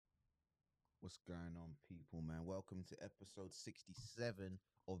What's going on, people, man? Welcome to episode 67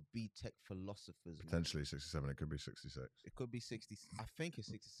 of B Tech Philosophers. Man. Potentially 67. It could be 66. It could be 60. I think it's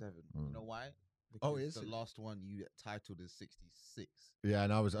 67. You know why? Oh, Because is the it? last one you titled is 66. Yeah,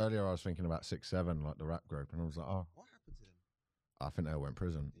 and I was thinking about 6-7, like the rap group, and I was like, oh, What happened to them? I think they all went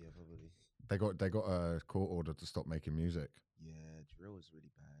prison. Yeah, probably. They got a court order to stop making music. Yeah, drill is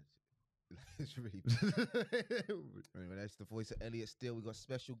really bad. It's really bad. Anyway, that's the voice of Elliot Steele. We got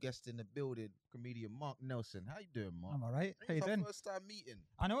special guest in the building, comedian Mark Nelson. How you doing, Mark? I'm all right. How you It's our doing? first time meeting.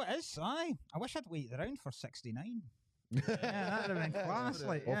 I know it is. Aye. I wish I'd waited around for 69. Yeah, that'd have been class.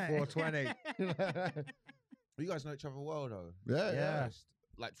 Like, Or yeah. 420. You guys know each other well, though. Yeah. Yeah.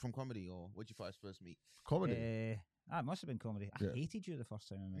 Like from comedy, or where'd you first meet? Comedy. It must have been comedy. I Yeah. hated you the first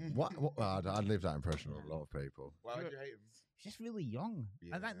time I met you. What? I'd leave that impression on a lot of people. Why would you hate him? He's just really young.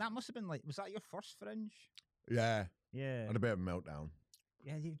 And Yeah. that must have been like, was that your first Fringe? Yeah. Yeah. I had a bit of a meltdown.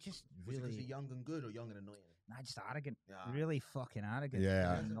 Yeah, you just Was it 'cause really, you're young and good or young and annoying? nah, just arrogant. Yeah. Really fucking arrogant.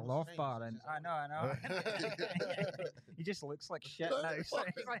 Yeah. In He's the the loft most bar. famous, And isn't I know. He just looks like shit now. So it's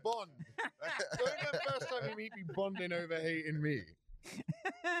like, Bond. When the first time you meet me bonding over hating me?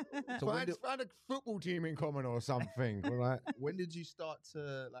 So I when had a football team in common or something. We're like, when did you start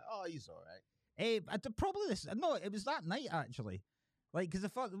to like? Oh, he's all right. probably this. No, it was that night actually. Like, because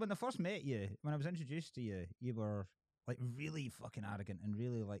when I first met you, when I was introduced to you, you were like really fucking arrogant and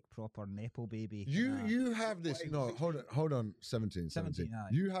really like proper Nepo baby. you have this. Wait, No, 16? hold on. 17. 17, aye.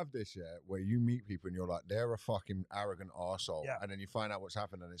 You have this, yeah, where you meet people and you're like, they're a fucking arrogant arsehole. Yeah. And then you find out what's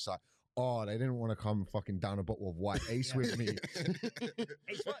happened and it's like, oh, they didn't want to come fucking down a bottle of white ace Yeah. with me.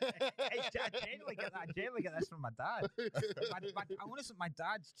 I genuinely get this from my dad. My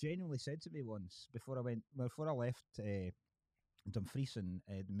dad's genuinely said to me once before I left Dumfries and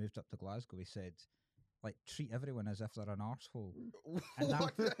moved up to Glasgow. He said, like, treat everyone as if they're an arsehole. And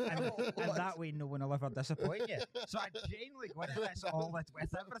What the hell? and What? that way no one will ever disappoint you. So I genuinely go into this all with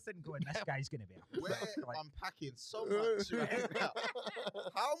everything going, this guy's going to be a We're prick, like, unpacking so much right now.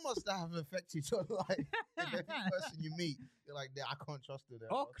 How must that have affected your life? If every person you meet, you're like, "Yeah, I can't trust her."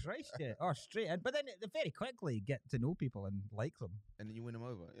 oh, Christ, yeah. Oh, straight in. But then very quickly get to know people and like them. And then you win them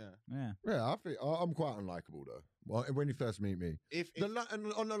over. Yeah. Yeah. Yeah, I think I'm quite unlikable though. Well, when you first meet me, If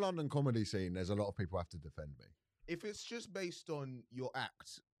on the London comedy scene, there's a lot of people who have to defend me. if it's just based on your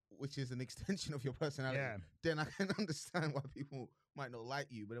act, which is an extension of your personality, Yeah. then I can understand why people might not like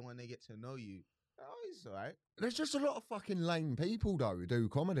you. But then when they get to know you, oh, he's all right. There's just a lot of fucking lame people though who do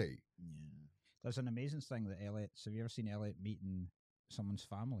comedy. Yeah. There's an amazing thing that Elliot's. Have you ever seen Elliot meeting someone's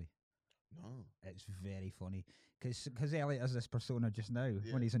family? No. It's very funny because Elliot has this persona just now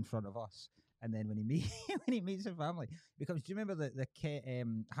Yeah. when he's in front of us, and then when he when he meets her family, because do you remember the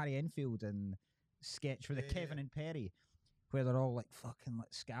Harry Enfield and sketch with the Yeah, Kevin yeah. and Perry, where they're all like fucking like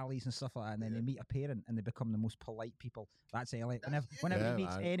scallies and stuff like that, and then Yeah. they meet a parent and they become the most polite people. That's Elliot. That's Whenever you. he Yeah,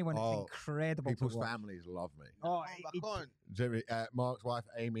 meets man. anyone, it's Oh, incredible. People's to watch. families love me. Oh, I he can't. Jimmy, Mark's wife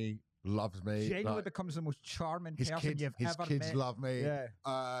Amy loves me. genuinely Like, becomes the most charming his person kids, you've his ever kids met. love me. Yeah.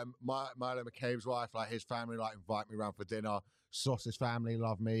 Milo McCabe's wife, like his family, like invite me round for dinner. Sauce's family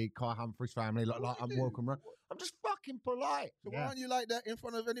love me. Kai Humphrey's family, like What do I'm you do? welcome round. I'm just fucking polite. So why Yeah. aren't you like that in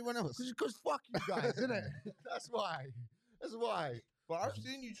front of anyone else? Because fuck you guys, isn't it? That's why. That's why. But I've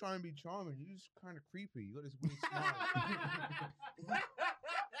seen you try and be charming. You're just kind of creepy. You got this weird smile.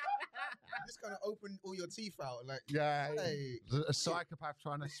 Just kind of open all your teeth out, like Yeah. hey, A psychopath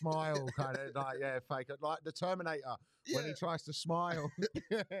trying to smile, kind of like fake it, like the Terminator when he yeah. tries to smile.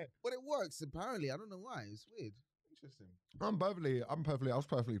 But it works apparently. I don't know why. It's weird. Interesting. I was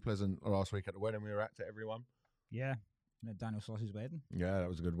perfectly pleasant last week at the wedding we were at to everyone. Yeah. At Daniel Sloss's wedding. Yeah, that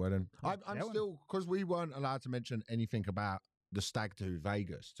was a good wedding. Yeah, I'm that one. still, because we weren't allowed to mention anything about the stag to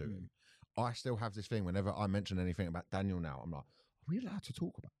Vegas to him. I still have this thing whenever I mention anything about Daniel now, I'm like, are we allowed to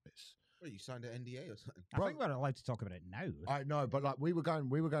talk about this? What, you signed an NDA or something? I Bro- think we're allowed to talk about it now. I know, but like we were going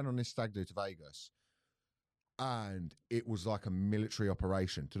on this stag do to Vegas, and it was like a military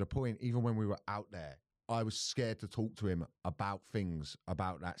operation to the point, even when we were out there, I was scared to talk to him about things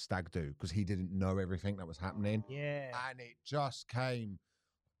about that stag do because he didn't know everything that was happening. Yeah. And it just came.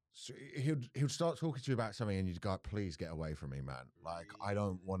 So he'd start talking to you about something, and you'd go, "Please get away from me, man! Like I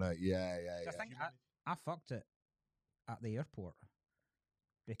don't want to." Yeah. I think I fucked it at the airport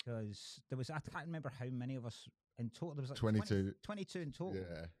because there was, I can't remember how many of us in total. There was like 22. 22 in total.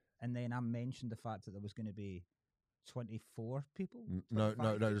 Yeah. And then I mentioned the fact that there was going to be 24 people. No.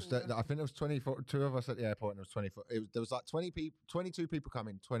 25 There's people there. I think there was 24. Two of us at the airport, and there was 24. There was like 20 people, 22 people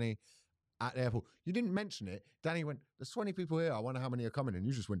coming, 20 at the airport. You didn't mention it. Danny went, "There's 20 people here. I wonder how many are coming." And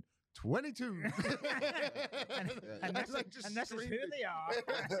you just went, 22. And As this, they just and this is who screamed they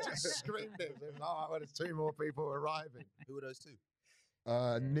are. just screamed it. It was, all right, well, there's 2 more people arriving. Who are those two?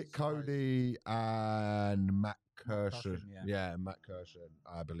 Nick surprise. Cody and Matt Kirshen. Kirshen, yeah. Matt Kirshen,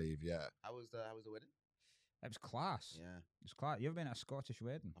 I believe. Yeah. How was the wedding? It was class. Yeah, It was class. You ever been at a Scottish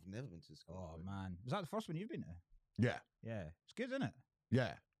wedding? I've never been to school. Oh man, was that the first one you've been to? Yeah. Yeah, it's good, isn't it?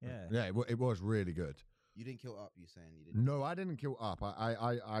 Yeah. Yeah. Yeah. It was really good. You didn't kill up. You saying you didn't? No, I didn't kill up.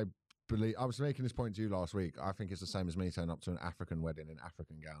 I believe I was making this point to you last week. I think it's the same as me turning up to an African wedding in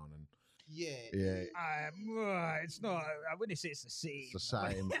African gown, and Yeah. It's not. I wouldn't say it's the same. it's the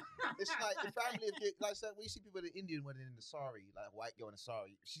same. It's like the family of like so when you see people at the Indian wedding in the sari, like a white girl in a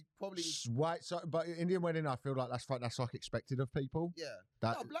sari, she probably White, so, but Indian wedding, I feel like that's like expected of people. yeah.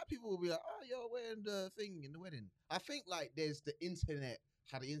 That No, black people will be like, oh, you're wearing the thing in the wedding. I think like there's the internet,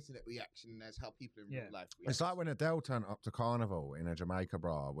 how the internet reaction, and that's how people in real life react. it's like when Adele turned up to Carnival in a Jamaica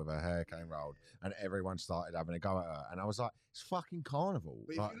bra with her hair cane rolled, and everyone started having a go at her, and I was like, it's fucking Carnival.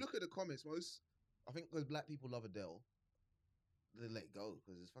 But Like, if you look at the comments, I think because black people love Adele, they let it go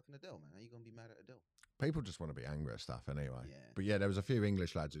because it's fucking Adele, man. How you gonna be mad at Adele? people just want to be angry at stuff anyway. Yeah. But yeah, there was a few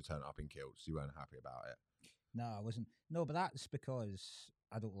English lads who turned up in kilts. You weren't happy about it. No, I wasn't. No, but that's because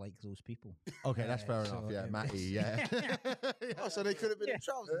I don't like those people. Okay, that's fair so, enough. Yeah, um, Matty. Yeah. Oh, so they could have been in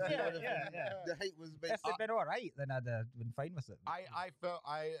trousers. Yeah, You know, yeah. The hate was based. If they'd been all right, then I'd been fine with it. I felt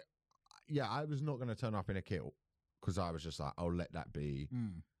I was not going to turn up in a kilt because I was just like, I'll let that be.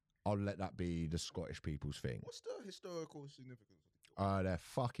 Mm. I'll let that be the Scottish people's thing. What's the historical significance of the kilt? They're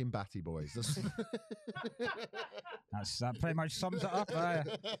fucking batty boys. That pretty much sums it up.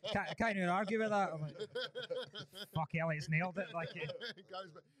 Can't even argue with that. I'm like, fuck Elliot's nailed it. Like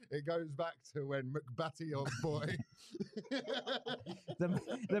it goes back to when McBatty on boy. the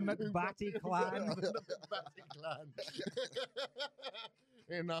McBatty clan. The McBatty clan.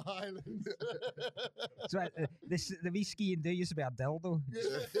 In the Highlands. So the wee ski and do used to be a dildo.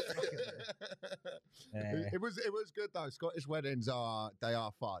 It was good though. Scottish weddings are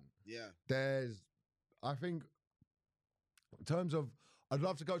fun. Yeah. I think, in terms of, I'd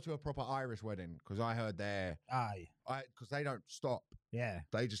love to go to a proper Irish wedding because I heard because they don't stop. Yeah.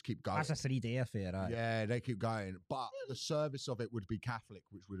 They just keep going. That's a 3-day affair, right? Yeah, they keep going. But the service of it would be Catholic,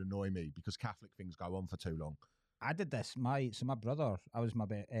 which would annoy me because Catholic things go on for too long. I did this. My brother, I was my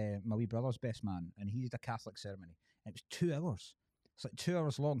wee brother's best man, and he did a Catholic ceremony. And it was 2 hours. It's like 2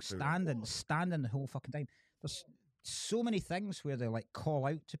 hours long, standing the whole fucking time. There's so many things where they like call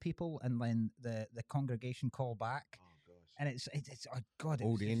out to people, and then the congregation call back. Oh gosh. And it's oh god,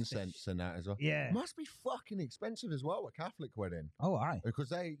 All it's the just- incense and that as well. Yeah. Must be fucking expensive as well, a Catholic wedding. Oh, aye.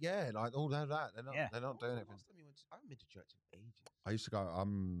 Because like all that, they're not, Yeah. they're not doing it. Last time you went I haven't been to church in ages. I used to go.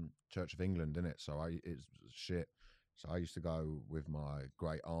 I'm Church of England, innit? So it's shit. So I used to go with my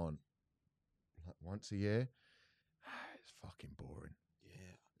great aunt like once a year. It's fucking boring.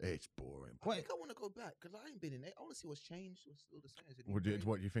 Yeah. It's boring. I think I want to go back because I ain't been in it. I want to see what's changed. What's still the same. Is it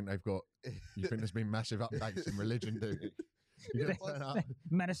What do you think they've got? You think there's been massive updates in religion, do you? You The- gonna turn up?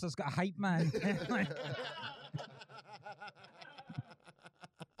 Minister's got a hype man.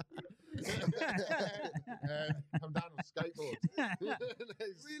 Come down on skateboards.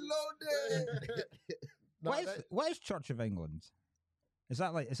 Reloaded. No, what is Church of England? Is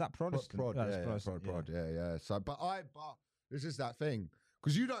that Protestant? Prod, Oh, it's yeah, Protestant, prod, yeah. So, but this is that thing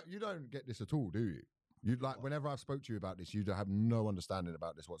because you don't get this at all, do you? You like whenever I've spoke to you about this, you have no understanding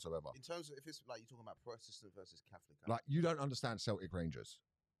about this whatsoever. In terms of if it's like you're talking about Protestant versus Catholic, Like you don't understand Celtic Rangers.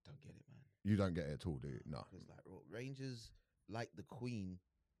 don't get it, man. You don't get it at all, do you? No. Because like Rangers, like the Queen,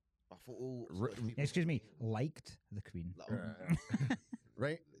 I thought all. Ra- Scottish people- Excuse me, liked the Queen.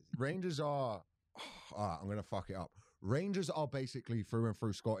 Like, Rangers are. I'm gonna fuck it up. Rangers are basically through and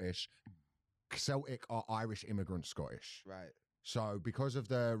through Scottish. Celtic are Irish immigrant Scottish. right. So because of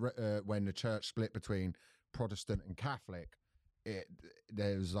the when the church split between Protestant and Catholic,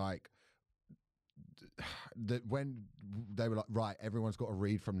 there's like when they were like, right, everyone's got to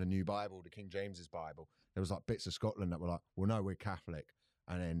read from the New Bible, the King James's Bible. There was like bits of Scotland that were like, well, no, we're Catholic,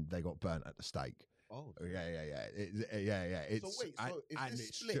 and then they got burnt at the stake. Oh. Yeah. It's, So wait, and is this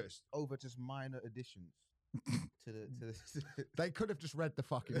it's split just over just minor additions to the they could have just read the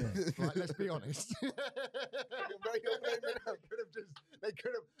fucking book. Like, let's be honest. They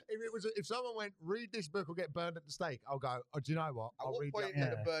could have. If someone went, read this book or get burned at the stake, I'll go. Oh, do you know what? At I'll what read point that. in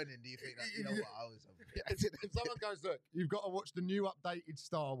the burning do you think that, you know what, I was If someone goes, look, you've got to watch the new updated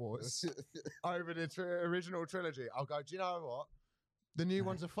Star Wars over the original trilogy, I'll go, do you know what? The new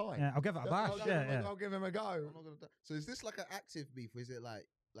ones are fine. Yeah, I'll give it a bash. I'll Yeah. I'll give him a go. I'm not gonna so is this like an active beef or is it like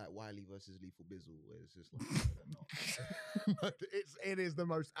like Wiley versus Lethal Bizzle, where it's just like I don't know. it is the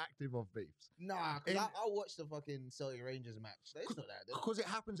most active of beefs. Nah, 'cause In- I watched the fucking Celtic Rangers match. It's not that. Because it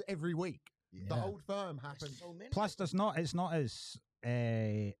happens every week. The Yeah. old firm There's happens. so many. Plus, it's not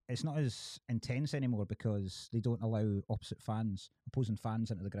as intense anymore because they don't allow opposing fans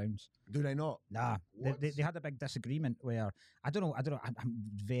into the grounds. Do they not? Nah, What? they had a big disagreement where I don't know.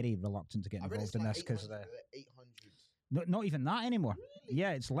 I'm very reluctant to get I read involved it's in like this because 800. not even that anymore. Really?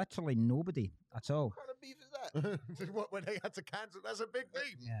 Yeah, it's literally nobody at all. What kind of beef is that? What, when they had to cancel? That's a big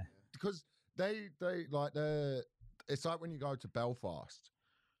beef. Yeah, Because they like it's like when you go to Belfast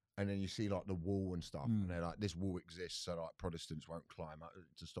and then you see like the wall and stuff, Mm. and they're like, this wall exists so like Protestants won't climb up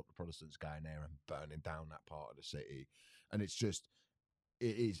to stop the Protestants going there and burning down that part of the city, and it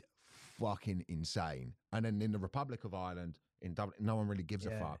is fucking insane. And then in the Republic of Ireland in Dublin, no one really gives a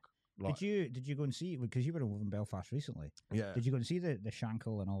Yeah. fuck. Like, did you go and see, because you were over in Belfast recently? yeah. Did you go and see the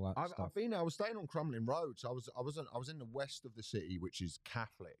Shankle and all that I've stuff? been there. I was staying on Crumlin Road, so I was in the west of the city, which is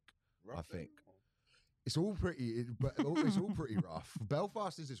Catholic. think. It's all pretty, it's all pretty rough.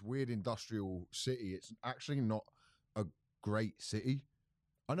 Belfast is this weird industrial city. It's actually not a great city.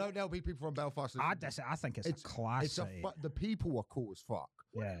 I know there'll be people from Belfast. I think it's a class It's city. the people are cool as fuck.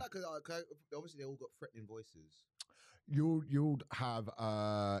 Yeah. Obviously, they all got threatening voices.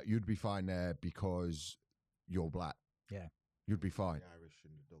 You'd be fine there because you're black. Yeah. You'd be fine. The Irish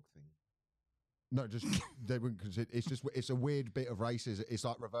and the dog thing. No, just they wouldn't consider. It's a weird bit of racism. It's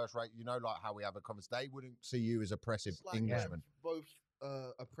like reverse race. You know, like how we have a conversation. They wouldn't see you as oppressive It's like Englishman. both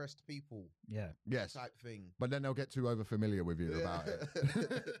oppressed people Yeah. Yes, type thing. but then they'll get too over familiar with you about it.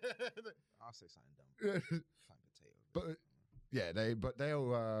 I'll say something dumb. Fine potato. But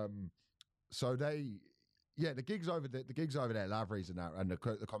they'll so they. Yeah, the gigs over there, Lavery's and that, and the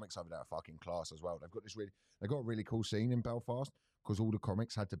comics over there are fucking class as well. They've got a really cool scene in Belfast because all the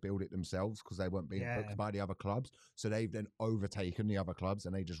comics had to build it themselves because they weren't being booked by the other clubs. So they've then overtaken the other clubs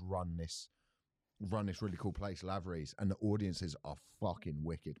and they just run this really cool place, Lavery's, and the audiences are fucking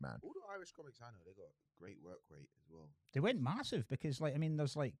wicked, man. All the Irish comics I know, they got great work rate as well. They went massive because,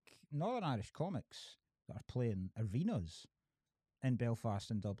 there's Northern Irish comics that are playing arenas in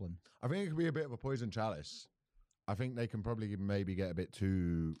Belfast and Dublin. I think it could be a bit of a poison chalice. I think they can probably maybe get a bit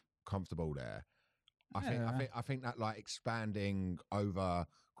too comfortable there. I think that like expanding over,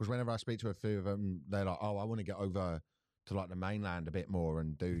 because whenever I speak to a few of them, they're like, "Oh, I want to get over to like the mainland a bit more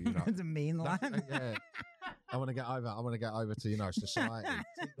and do The mainland. yeah. I want to get over to society."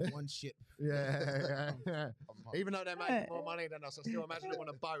 Take one ship. Yeah. Even though they're making more money than us, I still imagine them on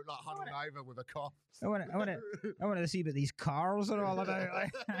a boat like huddled over with a cough. I want to see what these cars are all about.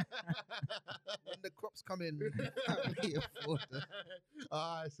 When the crops come in, we afford them.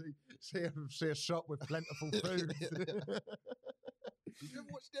 I see a shop with plentiful food. Did you ever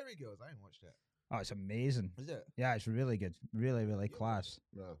watch Derry Girls? I ain't watched that. Oh, it's amazing. Is it? Yeah, it's really good. Really, really class.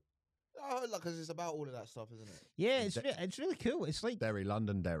 No. Oh, look, because it's about all of that stuff, isn't it? Yeah, it's really cool. It's like Derry,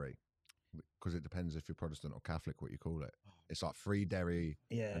 Londonderry, because it depends if you're Protestant or Catholic, what you call it. It's like free Derry,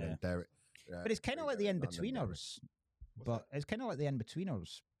 yeah, and then Derry. but it's kind of like the Londonderry. in-betweeners. What's But it's kind of like the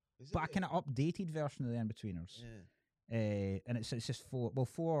in-betweeners, Is but a it? kind of updated version of the in-betweeners. Yeah. And it's just four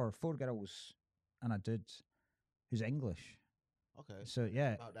girls and a dude who's English. Okay. So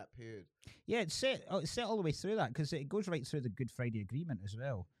yeah, About that period. yeah, it's set all the way through that because it goes right through the Good Friday Agreement as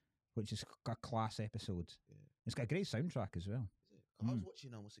well, which is a class episode. Yeah. It's got a great soundtrack as well. Is it? I was Mm.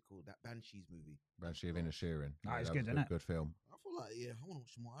 watching, what's it called? That Banshees movie. Banshee of Inisherin. Ah, it's that good, was isn't it? Good film. I feel like, I want to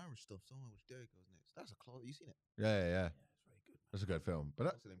watch some more Irish stuff, so I want to watch Derry Girls next. That's a class. You seen it? Yeah. It's very good. That's a good film. But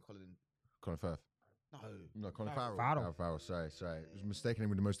What's his name? Colin Firth. No. No, Colin Farrell. Farrell. Farrell, sorry. I was mistaken him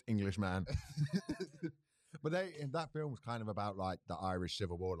with the most English man. But that film was kind of about like the Irish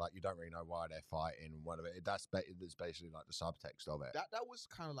Civil War. Like you don't really know why they're fighting. That's basically like the subtext of it. That was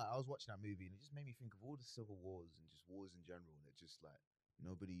kind of like, I was watching that movie and it just made me think of all the civil wars and just wars in general. And it just like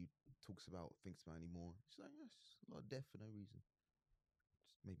nobody thinks about anymore. It's like, yeah, it's just a lot of death for no reason.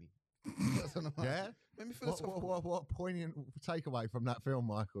 Just maybe. I don't know. Yeah. Made me feel What poignant takeaway from that film,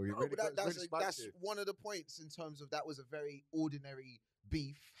 Michael? You No, really, but really spoke that's to you. one of the points in terms of that was a very ordinary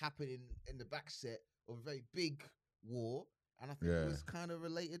beef happening in the back set of a very big war, and I think Yeah. it was kind of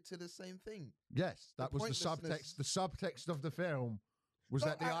related to the same thing. Yes, that The was the pointlessness. subtext. The subtext of the film was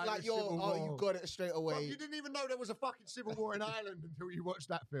that Don't the act Irish like you're, Civil War. you got it straight Bruv, away. you didn't even know there was a fucking civil war in Ireland until you watched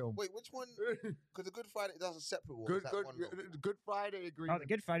that film. Wait, which one? Because the Good Friday does a separate war. Good, Is that good, one wrong? Good Friday Oh, agreement. the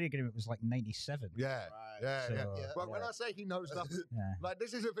Good Friday Agreement was like 97. Yeah, Right. yeah, So, yeah. yeah. But when I say he knows nothing, Yeah. like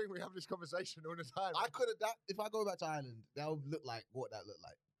this is the thing, we have this conversation all the time. I could have that if I go back to Ireland. That would look like what that looked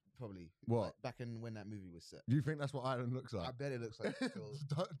like. Probably. What? Like, back in when that movie was set. Do you think that's what Ireland looks like? I bet it looks like it's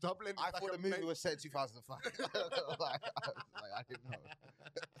still. Dublin. I is like thought a the movie big- was set in 2005. I didn't know.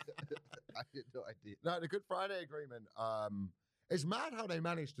 I had no idea. No, the Good Friday Agreement. It's mad how they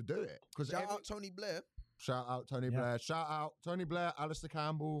managed to do it. Because Shout out Tony Blair. shout out Tony Yeah. Blair. Shout out Tony Blair, Alistair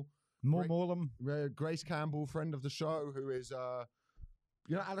Campbell, Mo Great- Molam. Grace Campbell, friend of the show, who is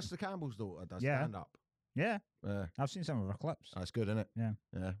you know, Alistair Campbell's daughter does Yeah. stand up. Yeah, Yeah, I've seen some of her clips. that's good, isn't it? Yeah.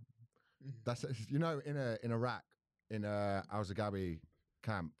 Yeah. That's you know, in Iraq, in Al Zaghabi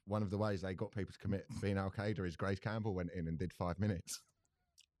camp, one of the ways they got people to commit to being Al Qaeda is Grace Campbell went in and did 5 minutes.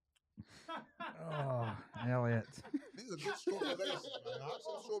 Oh, Elliot. These are good strawberry laces, man. Have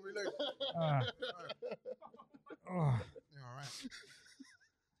some strawberry laces. Ah. Oh. Yeah, all right.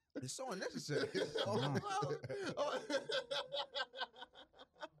 It's so unnecessary.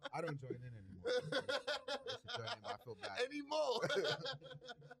 I don't join in anymore. I used to join in, but I feel bad. Anymore.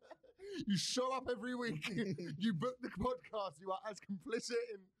 You show up every week. You book the podcast. You are as complicit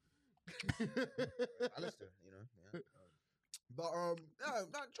in. Alistair, you know. Yeah. But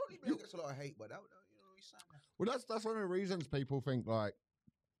no, Tony Blair gets a lot of hate, but that, you know, he's saying that. Well, that's one of the reasons people think like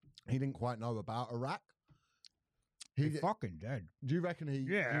he didn't quite know about Iraq. He fucking dead. Do you reckon he?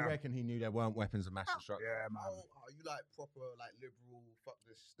 Yeah. You reckon he knew there weren't weapons of mass destruction? Yeah, Oh, are you like proper, like liberal? Fuck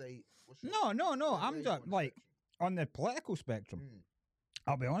the state. What's your- No. where I'm you just on the like spectrum? on the political spectrum. Mm.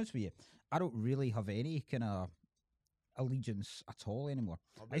 I'll be honest with you. I don't really have any kind of allegiance at all anymore.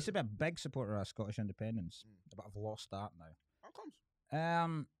 I used to be a big supporter of Scottish independence, but I've lost that now. How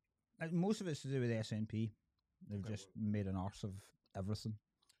comes? Most of it's to do with the SNP. They've Okay, just made an arse of everything.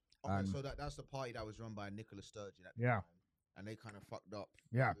 Okay, so that's the party that was run by Nicola Sturgeon at the Yeah. time, and they kind of fucked up.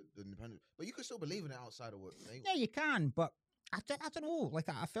 Yeah. The independent, but you can still believe in it outside of what they. Yeah, you can, but I don't know. Like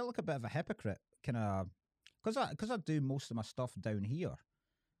I felt like a bit of a hypocrite, kind of, because I do most of my stuff down here,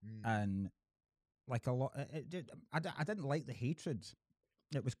 Mm. and like a lot. I didn't like the hatred.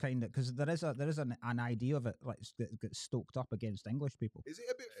 It was kind of because there is an idea of it like that gets stoked up against English people. Is it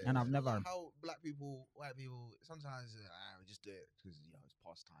a bit? And I've is it like never- how black people, white people, sometimes we just do it because it's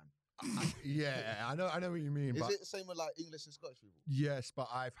pastime. Yeah, I know what you mean. Is But it the same with like English and Scottish people? yes, but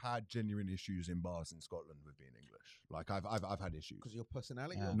I've had genuine issues in bars in Scotland with being English. Like I've had issues. Because of your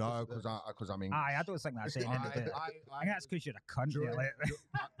personality? Yeah. or No, the- because I'm English. I don't think that's saying anything. I think that's because you're a cunt. During- Elliot.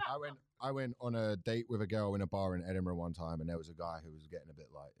 I went on a date with a girl in a bar in Edinburgh one time, and there was a guy who was getting a bit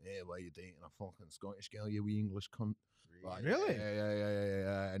like, "Yeah, why are you dating a fucking Scottish girl? You we English cunt." Like, Really?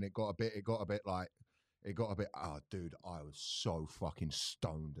 Yeah. And it got a bit like, oh, dude, I was so fucking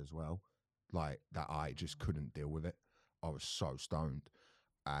stoned as well, like that I just couldn't deal with it. I was so stoned,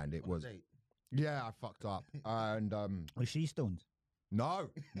 and it On a was date? yeah, I fucked up, and Was she stoned? no.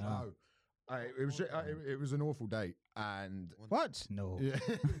 No. It was an awful date, and What? No. yeah,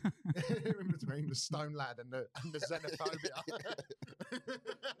 in between the stone lad and the xenophobia.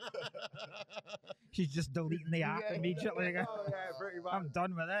 She's just deleting the app immediately. Yeah, pretty much. I'm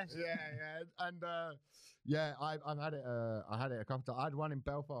done with this. Yeah, and I've had it. I had it a couple times. I had one in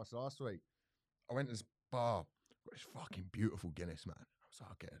Belfast last week. I went to this bar. Got this fucking beautiful Guinness, man. I was like,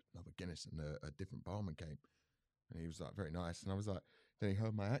 I'll get another Guinness, and a different barman came, and he was like very nice, and I was like, then he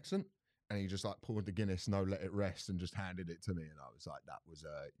heard my accent, and he just like poured the Guinness, no, let it rest, and just handed it to me, and I was like, that was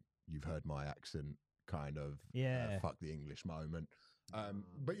you've heard my accent, kind of Yeah. fuck the English moment.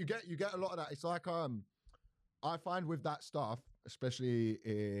 But you get a lot of that. It's like I find with that stuff, especially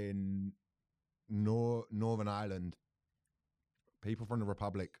in Northern Ireland, people from the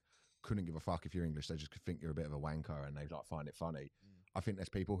Republic couldn't give a fuck if you're English. They just think you're a bit of a wanker, and they like find it funny. I think there's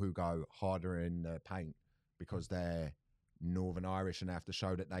people who go harder in the paint because they're Northern Irish and they have to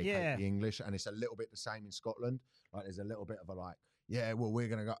show that they Yeah. hate the English. And it's a little bit the same in Scotland. Like there's a little bit of a like, yeah, well, we're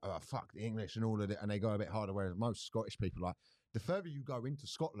gonna go fuck the English and all of it, and they go a bit harder. Whereas most Scottish people, like the further you go into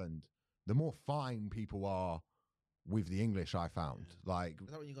Scotland, the more fine people are with the English. I found like Is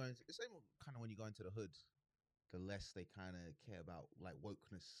that when you go into the same kind of when you go into the hood, the less they kind of care about like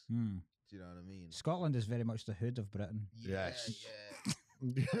wokeness. Hmm. Do you know what I mean? Scotland is very much the hood of Britain. Yes.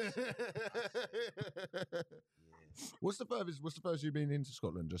 Yeah. What's the furthest you've been into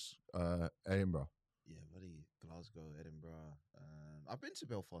Scotland? Just Edinburgh. Yeah, buddy. Glasgow, Edinburgh. I've been to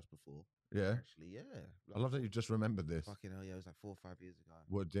Belfast before. Yeah. Actually, yeah. I love that you just remembered this. Fucking hell, yeah. It was like 4 or 5 years ago.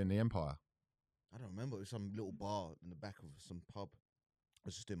 What in the Empire? I don't remember. It was some little bar in the back of some pub. I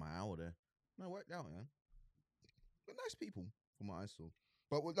was just doing my hour there. No, it worked out, man. But nice people from what I saw.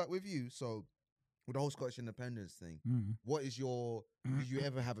 But with you, so with the whole Scottish independence thing, Mm. what is your? Did you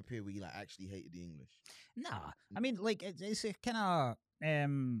ever have a period where you like actually hated the English? Nah, I mean, like it's a kind of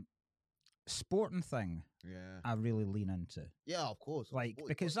sporting thing, Yeah. I really lean into. Yeah, of course. Like Sport is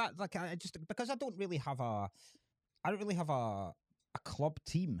because fun. that like I just because I don't really have a club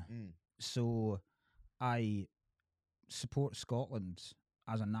team, so I support Scotland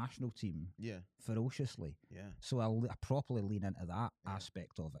as a national team Yeah. ferociously. Yeah. So I properly lean into that Yeah.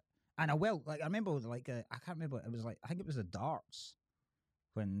 aspect of it. And I will, like, I remember, like, I can't remember, it was like, I think it was the darts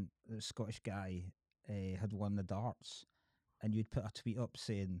when the Scottish guy had won the darts, and you'd put a tweet up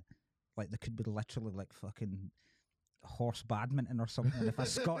saying, like, there could be literally, like, fucking horse badminton or something. If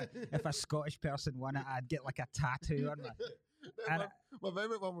a Scottish person won it, I'd get, like, a tattoo on my. And My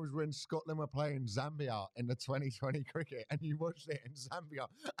favourite one was when Scotland were playing Zambia in the 2020 cricket, and you watched it in Zambia,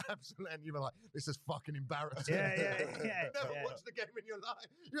 absolutely, and you were like, "This is fucking embarrassing." Yeah. Never watched the game in your life.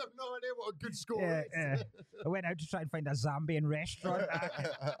 You have no idea what a good score Yeah, is. I went out to try and find a Zambian restaurant.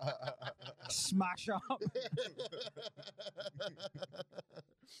 Smash up.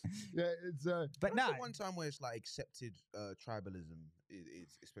 Yeah, it's But That's no, the one time where it's like accepted tribalism,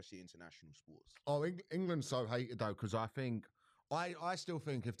 is especially international sports. Oh, England's so hated though, because I still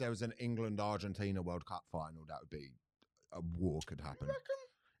think if there was an England-Argentina World Cup final, that would be a war could happen.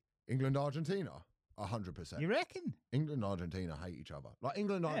 England-Argentina, 100%. you reckon? England-Argentina hate each other. Like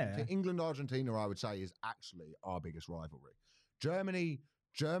England-Argentina, I would say is actually our biggest rivalry. Germany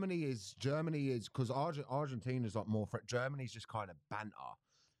is because Argentina's like more. Germany's just kind of banter.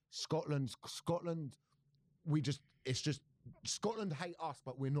 Scotland. It's just Scotland hate us,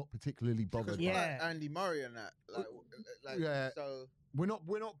 but we're not particularly bothered. Because Yeah. like Andy Murray and that, like Yeah. So We're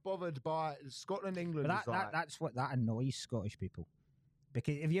not bothered by Scotland. England. But is like, that's what that annoys Scottish people.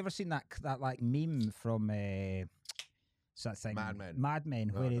 Because have you ever seen that like meme from what's that thing? Mad Men. Mad Men,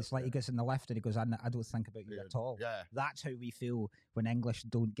 No, where no, it's like he yeah. goes in the lift and he goes, I don't think about you at all. Yeah. That's how we feel when English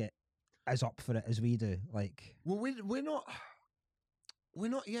don't get as up for it as we do. Like, Well, we're not.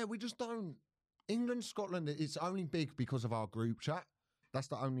 Yeah, we just don't. England, Scotland. It's only big because of our group chat. That's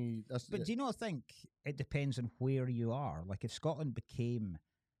the only. but do you not think it depends on where you are? Like, if Scotland became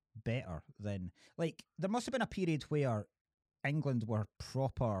better, then like there must have been a period where England were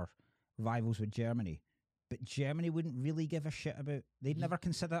proper rivals with Germany, but Germany wouldn't really give a shit about. They'd never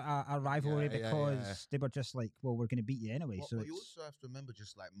consider a rivalry Yeah, yeah, because yeah. they were just like, well, we're going to beat you anyway. But, so but you it's, also have to remember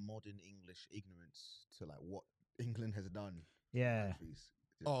just like modern English ignorance to like what England has done. to yeah. countries.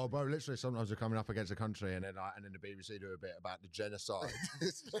 Oh, bro! Literally, sometimes we're coming up against a country, and then the BBC do a bit about the genocide.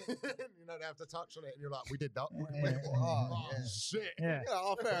 You know, they have to touch on it, and you're like, "We did that." Yeah. Oh, yeah. Shit! Yeah. Yeah,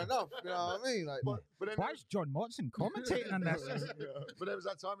 oh, fair enough. You know what I mean? Like, But then Why is John Watson commentating on this? But there was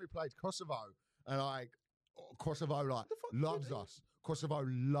that time we played Kosovo, and like Kosovo like loves us. Kosovo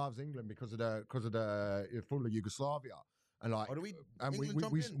loves England because of the fall of Yugoslavia. And like, Oh, do we- and England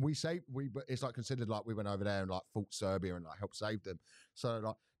jump in? but it's like considered like we went over there and like fought Serbia and like helped save them. So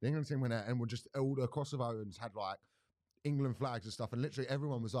like the England team went out and all the Kosovans had like England flags and stuff, and literally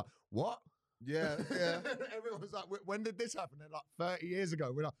everyone was like, "What?" yeah, yeah. Everyone was like, "When did this happen?" And like 30 years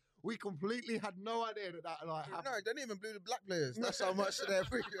ago. We're like, we completely had no idea that like happened. No, they didn't even blew the black players. That's how much they're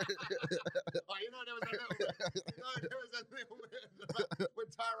free. Oh, you know, there was a little bit when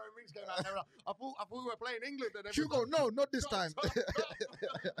Tyrone Mings came out. They were like, I thought we were playing England. And Hugo, no, not this time.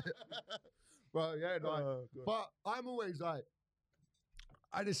 Well, yeah, like, but I'm always like,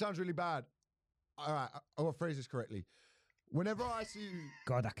 and it sounds really bad. All right, I will phrase this correctly. Whenever I see,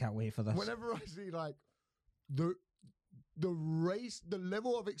 God, I can't wait for this. whenever I see like the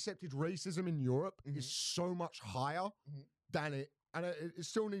level of accepted racism in Europe is so much higher than it, and it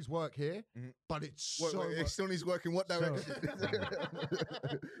still needs work here, but it's so It much. still needs work in what direction?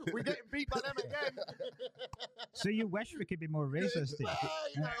 We're getting beat by them again. So you wish we could be more racist? Well,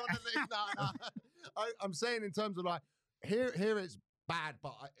 you know, I'm saying in terms of like here it's bad,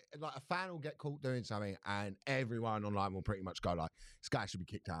 but like a fan will get caught doing something, and everyone online will pretty much go like, "This guy should be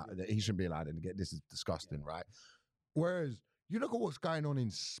kicked out. He shouldn't be allowed in to get this is disgusting, right?" Whereas you look at what's going on in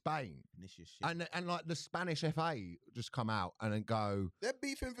Spain, and like the Spanish FA just come out and then go, They're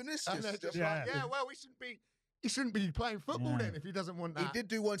beefing Vinicius. and they're just Yeah. like, "Yeah, well, he shouldn't be playing football Yeah. then if he doesn't want that." He did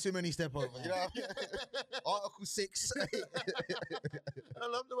do one too many step over. You know? Article 6. I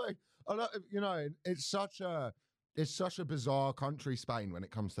love the way you know, it's such a bizarre country, Spain, when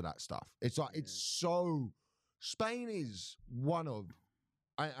it comes to that stuff. It's like Spain is one of,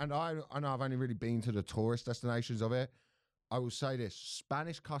 I know I've only really been to the tourist destinations of it. I will say this: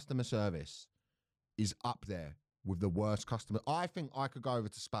 Spanish customer service is up there with the worst customer. I think I could go over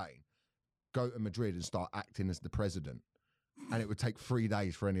to Spain, go to Madrid, and start acting as the president, and it would take 3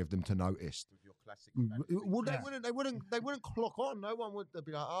 days for any of them to notice. With your classic Well, Yeah. they wouldn't clock on. No one would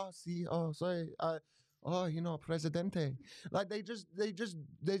be like, "Oh, see, oh, sorry." oh, presidente. Like they just,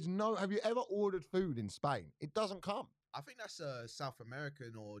 there's no. Have you ever ordered food in Spain? It doesn't come. I think that's a South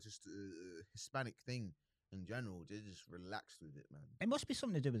American or just a Hispanic thing in general. They're just relaxed with it, man. It must be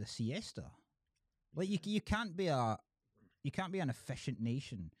something to do with the siesta. Like you can't be an efficient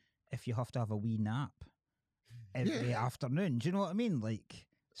nation if you have to have a wee nap every afternoon. Do you know what I mean? Like,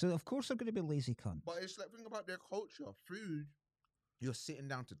 so of course they're going to be lazy cunts. But it's like, think about their culture. Food, you're sitting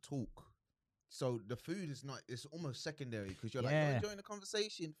down to talk. So the food is not, it's almost secondary because you're like, you're enjoying the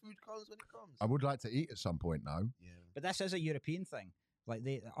conversation. Food comes when it comes. I would like to eat at some point, though. Yeah. But this is a European thing. Like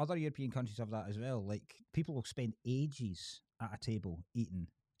the other European countries have that as well. Like people will spend ages at a table eating,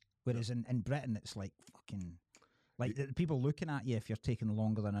 whereas in Britain it's like fucking, like the people looking at you if you're taking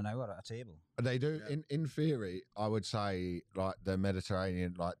longer than an hour at a table. They do. Yeah. In theory, I would say like the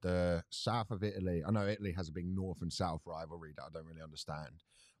Mediterranean, like the south of Italy. I know Italy has a big north and south rivalry that I don't really understand,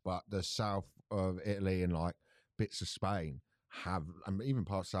 but the south of Italy and like bits of Spain have, and even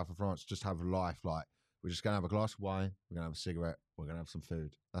parts south of France, just have life like, we're just going to have a glass of wine, we're going to have a cigarette, we're going to have some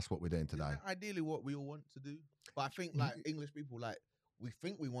food. That's what we're doing today. Ideally what we all want to do. But I think like English people, like, we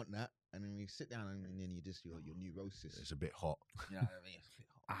think we want that, and then we sit down and then you just, your neurosis. It's a bit hot. You know what I mean? It's a bit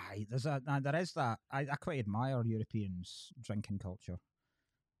hot. Aye, there is that. I quite admire Europeans' drinking culture.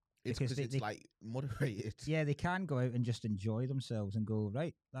 It's because it's like moderated. Yeah, they can go out and just enjoy themselves and go,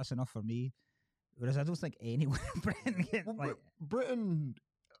 right, that's enough for me. Whereas I don't think anyone in Britain Britain,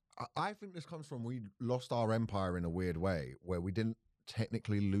 I think this comes from, we lost our empire in a weird way, where we didn't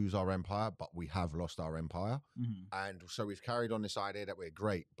technically lose our empire, but we have lost our empire. Mm-hmm. And so we've carried on this idea that we're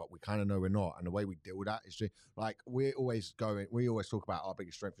great, but we kind of know we're not. And the way we deal with that is just, like, we always talk about our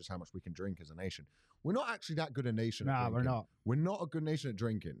biggest strength is how much we can drink as a nation. We're not actually that good a nation at drinking. We're not. We're not a good nation at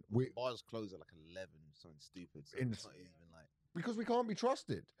drinking. Bars close at like 11, something stupid. So it's not even like, because we can't be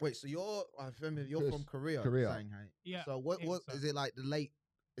trusted. Wait, so you're from Korea. Korea. Yeah. So what is it like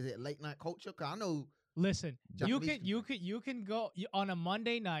is it late night culture? Cause I know. Listen, Japanese you can go on a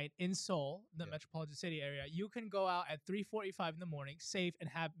Monday night in Seoul, the Yeah. metropolitan city area. You can go out at 3:45 in the morning, save and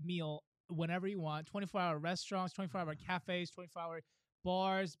have meal whenever you want. 24-hour restaurants, 24-hour cafes, 24-hour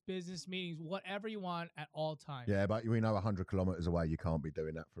bars, business meetings, whatever you want at all times. Yeah, but we know 100 kilometers away, you can't be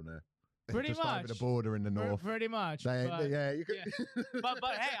doing that from there. Pretty Just much. over the border in the north. Pretty much. You can. Yeah.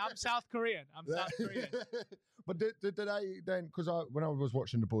 But hey, I'm South Korean. But did they then? Because when I was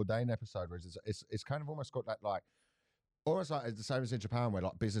watching the Bourdain episode, where it's kind of almost got that like, almost like it's the same as in Japan, where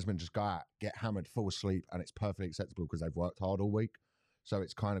like businessmen just go out, get hammered, fall asleep, and it's perfectly acceptable because they've worked hard all week. So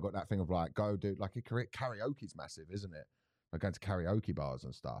it's kind of got that thing of like, go do like karaoke's massive, isn't it? Like going to karaoke bars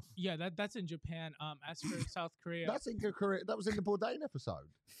and stuff. Yeah, that's in Japan. As for South Korea, That's in Korea. That was in the Bourdain episode.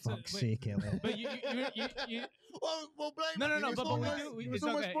 Fuck's sake, Elliot. But you Well, blame. No, but we do. It's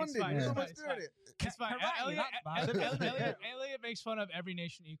okay. It's fine. It's fine. Elliot makes fun of every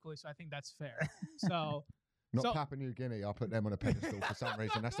nation equally, so I think that's fair. So. Not Papua New Guinea. I put them on a pedestal for some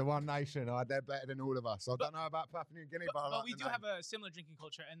reason. That's the one nation. They're better than all of us. I don't know about Papua New Guinea, but I like we do have a similar drinking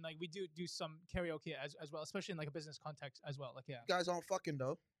culture, and like we do some karaoke as well, especially in like a business context as well. Like, yeah. You guys aren't fucking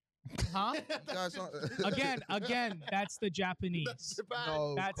though. Huh? You guys aren't. Again, that's the Japanese.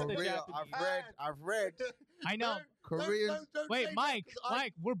 No, That's the Korea. Japanese. I've read. I know. Koreans. Wait, Mike,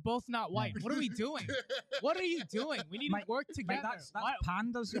 we're both not white. What are we doing? What are you doing? We need to work together. That's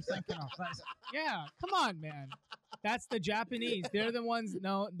pandas you're thinking of. Yeah, come on, man. That's the Japanese. They're the ones.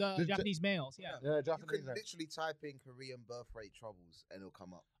 No, the Japanese males. Yeah. Yeah, You Japanese. can literally type in Korean birth rate troubles and it'll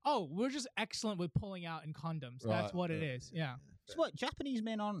come up. Oh, we're just excellent with pulling out in condoms. That's Right, what it is. Yeah. So what? Japanese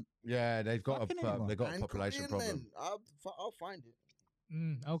men aren't. Yeah, they've got Fucking anyone. a And population Korean problem. men, I'll find it.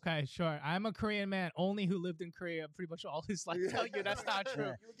 Okay, sure. I'm a Korean man, only who lived in Korea pretty much all his life. Tell you that's not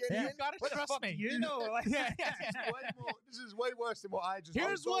true. Yeah. You've got to trust me. You know, like, Yeah. This is way worse than what I just.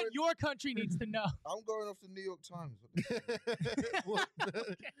 Here's what your country needs to know. I'm going off the New York Times.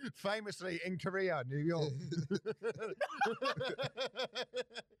 Famously in Korea, New York.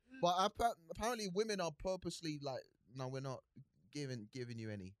 But apparently women are purposely like, no, we're not giving you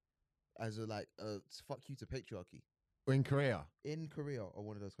any as a like fuck you to patriarchy. In Korea. In Korea or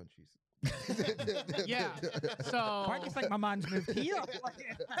one of those countries. Yeah. So why do you think my man's moved here?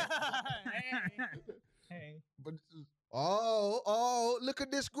 hey. But Oh, look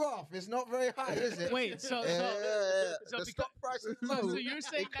at this graph. It's not very high, is it? Wait, so the because- stock price is So, low. so you're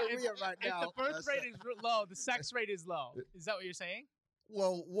saying in that Korea right if now. the birth That's rate like- is low, the sex rate is low. Is that what you're saying?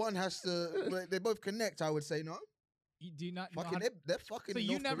 Well, one has to. They both connect. I would say no. You do not know Fucking, how to, they're fucking. so in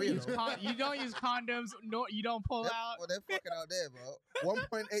you North never Korea, use though. you don't use condoms. No, you don't pull out. Well, they're fucking out there, bro.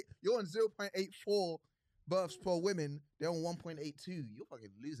 1.8. You're on 0.84 births per women, they're on 1.82. You're fucking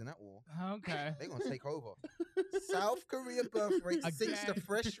losing that war. Okay. They're gonna take over. South Korea birth rate sinks to Again.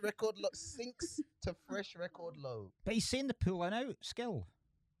 fresh record low. Sinks to fresh record low. But he's saying the pulling out skill.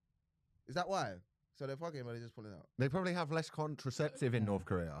 Is that why? So they're fucking, but they're just pulling out. They probably have less contraceptive in North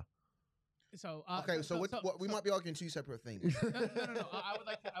Korea. So Okay, so what we might be arguing two separate things. No. I would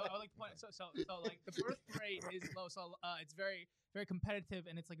like to point. So like the birth rate is low. So it's very competitive,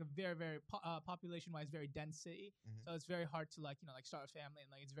 and it's like a very population wise very dense city. Mhm. So it's very hard to like start a family, and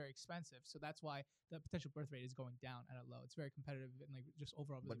like it's very expensive. So that's why the potential birth rate is going down at a low. It's very competitive and like just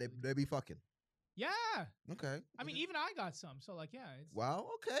overall. But really, they be fucking. yeah. Okay. I mean, even I got some. So like, yeah. It's, Wow.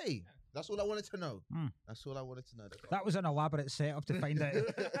 Okay. That's all I wanted to know. Hmm. That's all I wanted to know. That was an elaborate setup to find out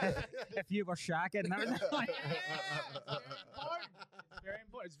if you were shagging. That was like, it's very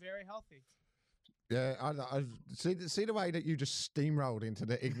important. It's very healthy. Yeah, I see the way that you just steamrolled into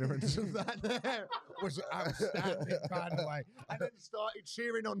the ignorance of that there was outstanding, by the way. And then started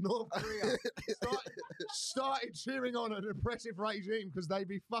cheering on North Korea. Started cheering on an oppressive regime because they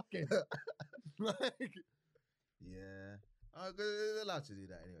be fucking. Like, Yeah. They're allowed to do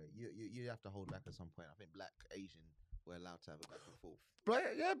that anyway. You have to hold back at some point. I think Black, Asian, we're allowed to have a back and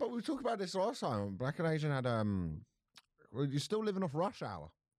forth. yeah, but we talked about this last time. Black and Asian had well, you're still living off rush hour.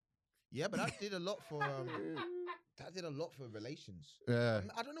 Yeah, but that did a lot for relations. Yeah.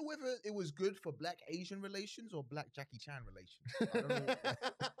 I don't know whether it was good for Black Asian relations or Black Jackie Chan relations. I don't know.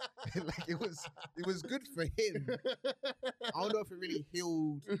 Like it was good for him. I don't know if it really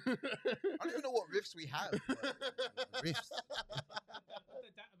healed. I don't even know what rifts we have. Rifts. But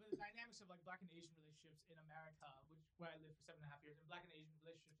the dynamics of like Black and Asian relationships in America, where I lived for 7.5 years, and Black and Asian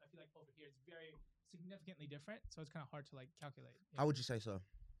relationships, I feel like over here it's very significantly different. So it's kind of hard to like calculate. How would you say so?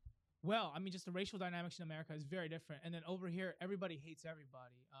 Well, I mean, just the racial dynamics in America is very different, and then over here, everybody hates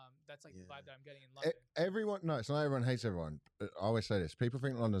everybody. That's like the vibe that I'm getting in London. No, it's not everyone hates everyone. I always say this. People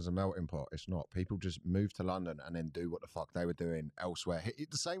think London's a melting pot. It's not. People just move to London and then do what the fuck they were doing elsewhere.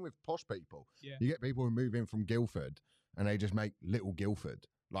 It's the same with posh people. Yeah. You get people who move in from Guildford and they just make little Guildford.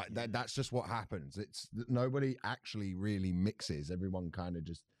 Like that's just what happens. It's nobody actually really mixes. Everyone kind of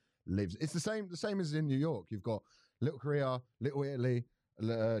just lives. It's the same as in New York. You've got Little Korea, Little Italy,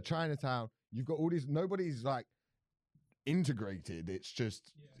 Chinatown. You've got all these. Nobody's like integrated. It's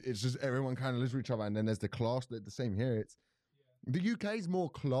just everyone kind of lives with each other, and then there's the class. The same here. It's the UK is more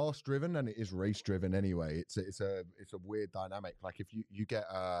class driven than it is race driven. Anyway, it's a weird dynamic. Like if you get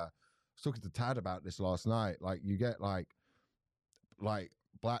I was talking to Tad about this last night. Like you get like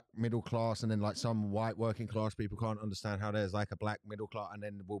black middle class, and then like some white working class people can't understand how there's like a black middle class, and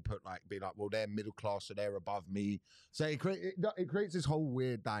then we'll be like, well, they're middle class, so they're above me. So it creates this whole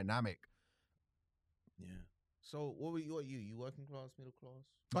weird dynamic. Yeah. So what were you? You working class, middle class?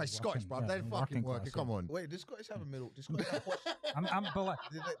 Like Scottish, bro, they're fucking working working. class, Come on. Wait, does Scottish have a middle? Does Scottish have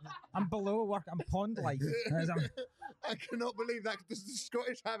I'm below work. I'm pond like. I cannot believe that. Does the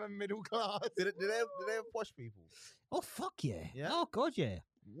Scottish have a middle class? do they have posh people? Oh fuck yeah! Yeah? Oh god yeah!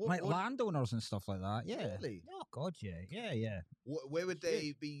 Like What- landowners and stuff like that. Yeah. Really? Oh god yeah! Yeah. Where would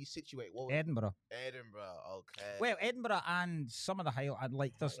they be situated? What would- Edinburgh. Edinburgh. Okay. Well, Edinburgh and some of the Highland,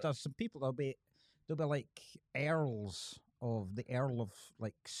 like there's some people they'll be like earls of the Earl of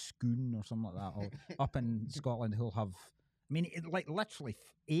like Scone or something like that, or up in Scotland who'll have. I mean, like literally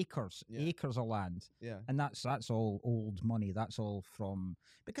acres of land, Yeah. and that's all old money. That's all from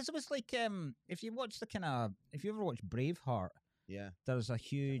because it was like if you watch if you ever watch Braveheart, Yeah. there's a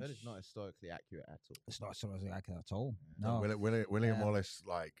huge. That is not historically accurate at all. It's not historically accurate at all. No, No, William Yeah. Wallace,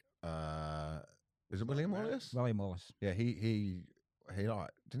 like, is it William Right. Wallace? William Wallace. Yeah, he like,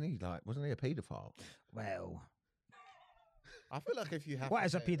 didn't he like, wasn't he a paedophile? Well, I feel like if you have what to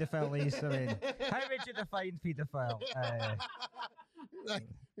is a say that- paedophile? Is I mean, how would you define paedophile? Like,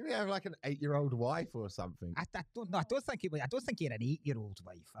 you have like an 8-year-old wife or something. I don't know. I don't think it was. I don't think he had an 8-year-old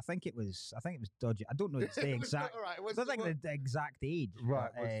wife. I think it was dodgy. I don't know the exact. All right, I don't think the exact age. Right,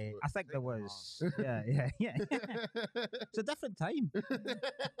 but, what's- I think there was. Yeah. It's a different time.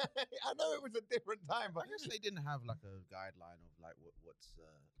 I know it was a different time, but I guess they didn't have like a guideline of like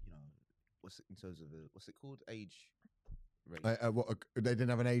what's in terms of what's it called age rate. they didn't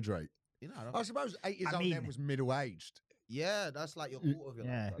have an age rate. You know, I don't I suppose 8 years I old mean- then was middle aged. yeah, that's like your quarter of your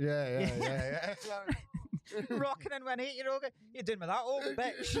life. Yeah. right? Yeah. Rocking in with an 8-year-old. You're doing with that old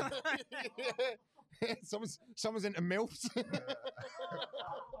bitch. Someone's into milfs.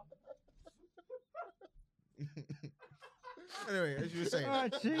 Anyway, as you were saying, Oh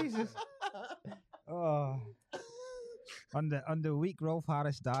Jesus. Oh. On the week Rolf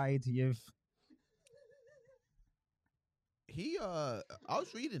Harris died, he I I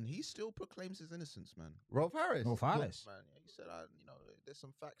was reading. He still proclaims his innocence, man. Rolf Harris. Rolf Harris. Man, he said, there's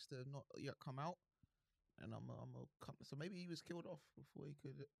some facts that have not yet come out, and I'm come. So maybe he was killed off before he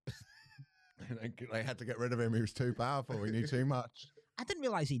could. They had to get rid of him. He was too powerful. He knew too much. I didn't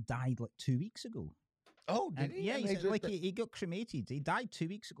realize he died like 2 weeks ago. Oh, And yeah, And he they said, just- like he got cremated. He died 2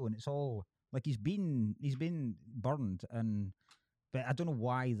 weeks ago, and it's all like he's been burned, and but I don't know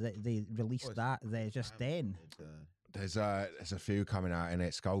why they released it's that. They just then. There's a few coming out in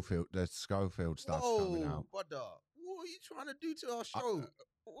it. Schofield, the Schofield stuff's coming out. brother. What are you trying to do to our show?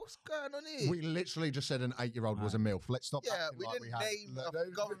 What's going on here? We literally just said an 8-year-old was a MILF. Let's stop. yeah, acting we like didn't had- name No, a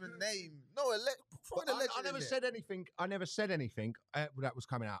government name. No, throw But an alleged I never in said anything. I never said anything that was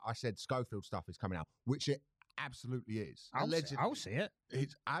coming out. I said Schofield stuff is coming out, which it absolutely is. I'll say it.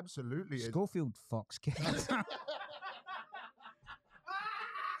 It's absolutely is. Schofield fucks kids.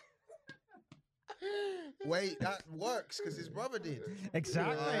 Wait, that works because his brother did.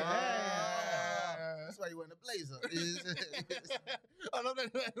 Exactly. That's why he went a blazer. I love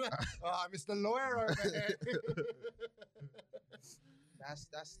that. Mr. Lawyer over here. That's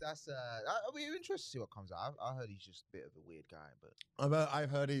I'll be interested to see what comes out. I heard he's just a bit of a weird guy, but I've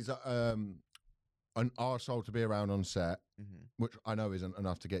heard he's an arsehole to be around on set, which I know isn't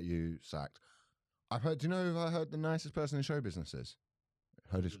enough to get you sacked. I've heard. Do you know who I heard the nicest person in show business is?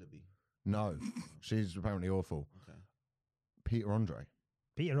 Heard his, Willoughby. no, she's apparently awful. Okay. Peter Andre.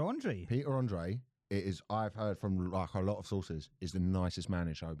 Peter Andre. Peter Andre. It is. I've heard from like a lot of sources. Is the nicest man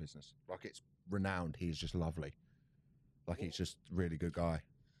in show business. Like it's renowned. He is just lovely. Like he's just really good guy.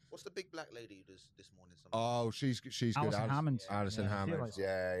 What's the big black lady who does this morning? Oh, she's good. Alison Hammond. Alison Yeah, I feel Hammond. like-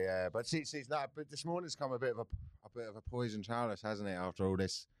 Yeah. But she's not. But this morning's come a bit of a poison chalice, hasn't it? After all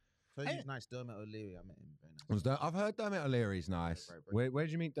this, So Hey. he's nice. Dermot O'Leary, I met him. Very nice. I've heard Dermot O'Leary's nice. Right. Where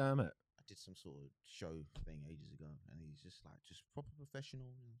did you meet Dermot? I did some sort of show thing ages ago, and he's just proper professional,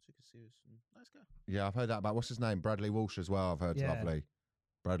 took it serious, and nice guy. Yeah, I've heard that about what's his name, Bradley Walsh as well. I've heard Yeah. lovely,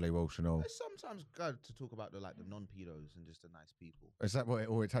 Bradley Walsh and all. It's sometimes good to talk about the non-pedos and just the nice people. Is that what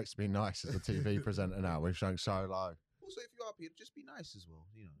all it takes to be nice as a TV presenter now? We've sunk so low. Also, if you are pedo, just be nice as well.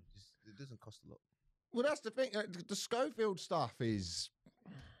 It doesn't cost a lot. Well, that's the thing. The Schofield stuff is.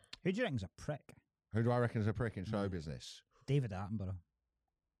 Who do you reckon's a prick? Who do I reckon is a prick in show business? David Attenborough.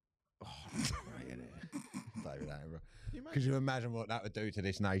 Oh, David Attenborough. You Could you imagine what that would do to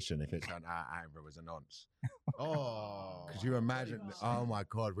this nation if it turned out Attenborough was a nonce? Oh, Could you imagine? Oh my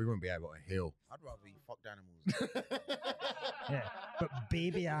God, we wouldn't be able to heal. I'd rather eat fucked animals. Yeah, but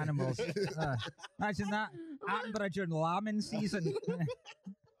baby animals. Imagine that. Attenborough during lambing season.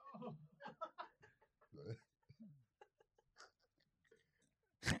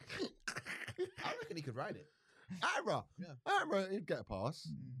 I reckon he could ride it. Attenborough. Yeah. Attenborough, he'd get a pass.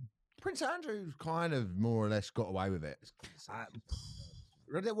 Prince Andrew's kind of more or less got away with it.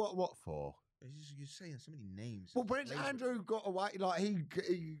 What for? You're saying so many names. Well, It's Prince labour. Andrew got away, like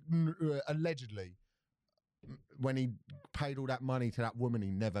he allegedly, when he paid all that money to that woman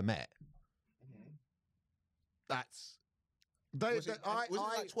he never met. That's. Was it like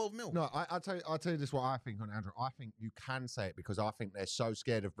 12 mil? No, I'll tell you this. What I think on Andrew, I think you can say it because I think they're so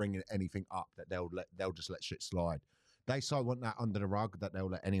scared of bringing anything up that they'll just let shit slide. They so want that under the rug that they'll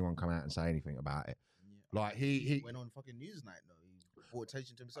let anyone come out and say anything about it. Yeah. Like he went on fucking Newsnight though. He brought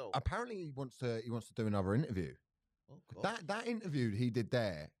attention to himself. apparently he wants to do another interview. Oh, God. That interview he did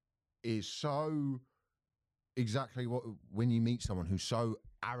there is so exactly what when you meet someone who's so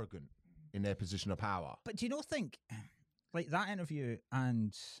arrogant in their position of power. But do you not think, like that interview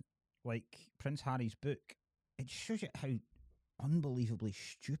and like Prince Harry's book, it shows you how unbelievably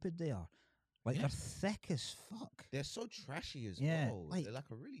stupid they are. Like Yeah. they're thick as fuck. They're so trashy as Yeah, well. like- They're like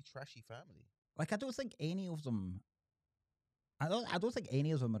a really trashy family. Like I don't think any of them. I don't think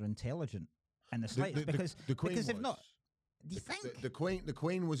any of them are intelligent in the slightest because the Queen because they've was. not. Do you think? The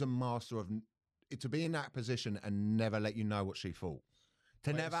Queen was a master of to be in that position and never let you know what she thought. To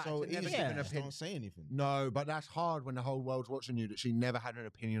But never, it's so to never easy. give an Just opinion. don't say anything. No, but that's hard when the whole world's watching you. That she never had an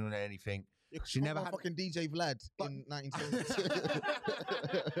opinion on anything. She never had. fucking DJ Vlad But- in 1972.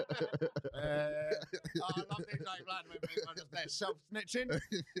 I love DJ Vlad when people are just there self-snitching.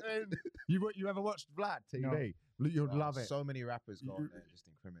 You ever watched Vlad TV? You'd love it. So many rappers go on there and just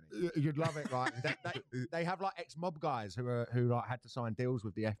incriminate. You'd love it, right? They have like ex-mob guys who like had to sign deals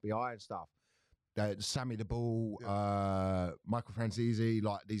with the FBI and stuff. Sammy the Bull, Michael Franzese,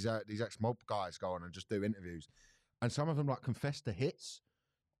 like these ex-mob guys go on and just do interviews, and some of them like confess to hits.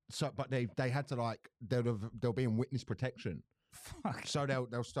 So, but they had to like they'll be in witness protection. Fuck. So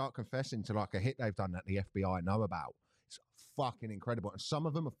they'll start confessing to like a hit they've done that the FBI know about. It's fucking incredible. And some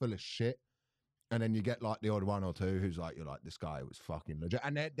of them are full of shit. And then you get like the odd one or two who's like, you're like, this guy was fucking legit.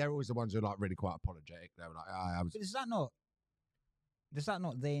 And they're always the ones who are like really quite apologetic. They were like, I was. But does that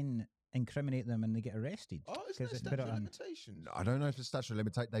not then incriminate them and they get arrested? Oh, it's 'Cause not it's put statute it of on- limitations. I don't know if it's statute of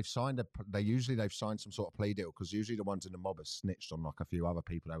limitation. They've signed they've signed some sort of plea deal because usually the ones in the mob are snitched on like a few other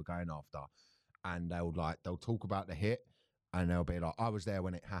people they were going after, and they'll talk about the hit, and they'll be like, I was there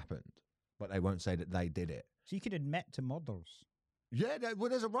when it happened, but they won't say that they did it. So you could admit to murders Yeah, well,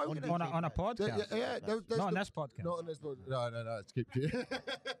 there's a Rogan on a podcast. there's Not on the- this podcast. Not on this. No. It's keep. Got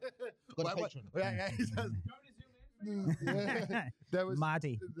a Well, Patreon. yeah, he does. Yeah. There was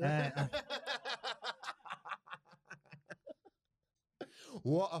Maddie.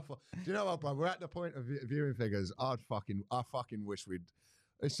 What a do you know what, bro? We're at the point of viewing figures. I fucking wish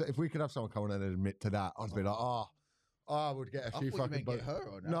if we could have someone come on and admit to that, I'd be like, I would get a I few thought you fucking. meant get her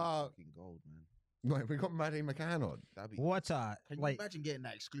on. That No. was fucking gold, man. Wait, we got Maddie McCann on. That'd be. What a Can you like imagine getting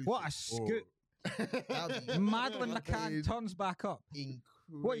that exclusive? what a scoop! That'd be Madeline McCann fucking turns back up.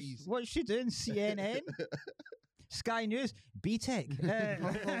 Crazy. What's she doing? CNN, Sky News, BTEC.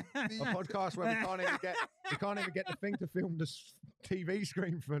 A podcast where we can't even get the thing to film the TV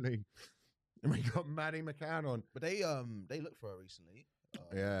screen fully. And we got Maddie McCann on. But they looked for her recently.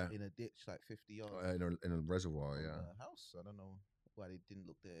 Yeah. In a ditch like 50 yards. In a reservoir, from yeah. the house. I don't know why they didn't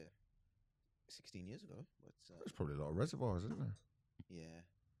look there 16 years ago. But There's probably a lot of reservoirs, isn't there? yeah,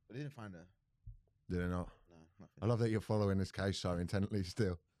 but they didn't find her. Did they not? No, nothing. I love that you're following this case so intently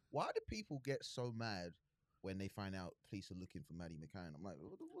still. Why do people get so mad when they find out police are looking for Maddie McCann? I'm like,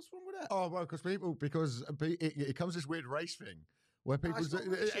 what's wrong with that? Oh, well, because it comes this weird race thing where people it's not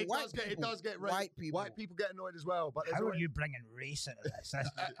racial. it does get White people. White people get annoyed as well. But there's How are always- you bringing race into this?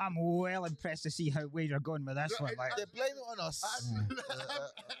 I'm well impressed to see where you're going with this one. Like, They blame it on us.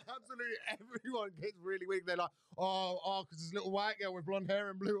 Absolutely, everyone gets really weak. They're like, because this little white girl with blonde hair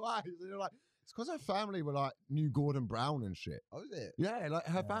and blue eyes. And you're like, it's because her family were like knew Gordon Brown and shit. Oh, is it? Yeah, like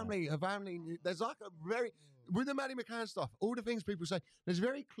her family knew, there's like a very with the Maddie McCann stuff, all the things people say, there's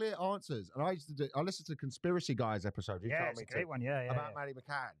very clear answers. And I listened to the Conspiracy Guys episode. yeah, it's a great one. Yeah, yeah. about Maddie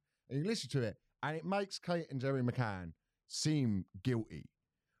McCann. And you listen to it, and it makes Kate and Jerry McCann seem guilty.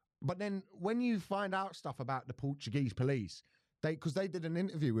 But then when you find out stuff about the Portuguese police, because they did an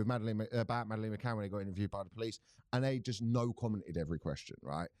interview with about Madeline McCann when they got interviewed by the police, and they just no commented every question,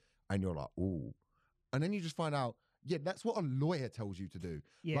 right? And you're like, ooh. And then you just find out, yeah, that's what a lawyer tells you to do.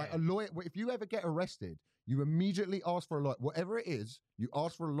 Yeah. Like a lawyer, if you ever get arrested, you immediately ask for a lawyer. Whatever it is, you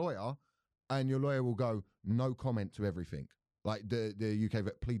ask for a lawyer, and your lawyer will go, no comment to everything. Like the UK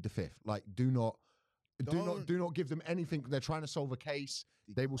plead the fifth. Like do not give them anything. They're trying to solve a case.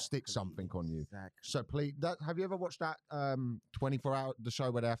 They will stick something on you. Exactly. So please, have you ever watched that 24 hour the show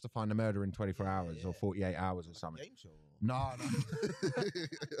where they have to find the murder in 24 hours or 48 hours or something? Game show. No.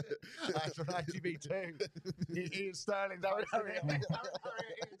 That's on ITV2. Ian Sterling. Ian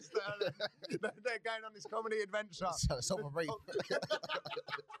Sterling. They're going on this comedy adventure. So a rape.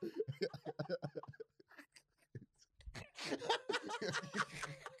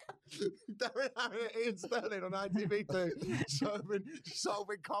 Ian Sterling on ITV2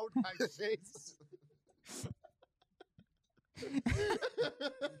 solving cold cases.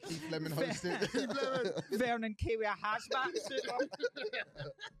 Keith Lemon hosted. Vernon Kay with a hazmat suit on.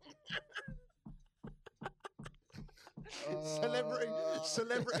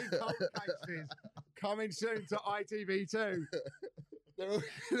 Celebrity cold cases coming soon to ITV2. They're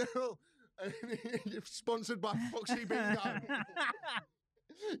all sponsored by Foxy Bingo.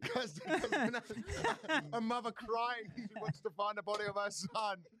 Because a mother crying, she wants to find the body of her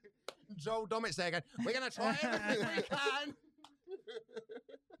son. Joel Dommett's there going, we're going to try everything we can.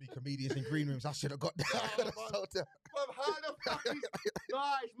 Be comedians in green rooms. I should have got that. I could have told them. Well, how the fuck is...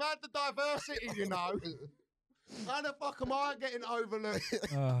 Guys, mad the diversity, you know. How the fuck am I getting overlooked?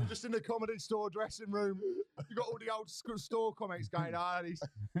 Just in the comedy store dressing room. You got all the old store comics going, these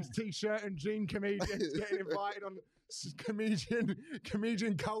t-shirt and jean comedians getting invited on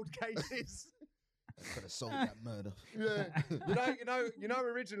comedian cold cases. I could have solved that murder. Yeah. You know,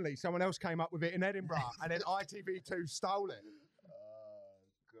 originally someone else came up with it in Edinburgh and then ITV2 stole it.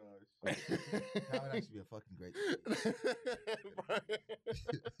 Gosh. That would actually be a fucking great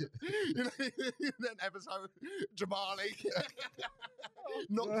You know, that episode, Jamali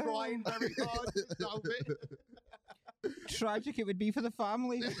not crying very hard to solve it. Tragic it would be for the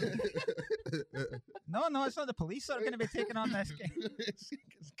family. No, it's not the police that are going to be taking on this game.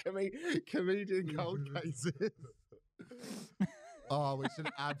 It's comedian cold cases. Oh, we should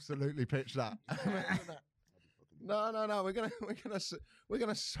absolutely pitch that. No. We're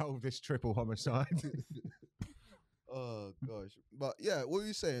gonna solve this triple homicide. Oh gosh, but yeah, what were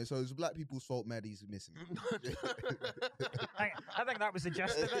you saying? So it's black people's fault. Maddie's missing. I think that was the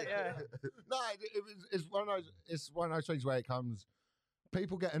gist of it. Yeah. No, it's one of those things where it comes.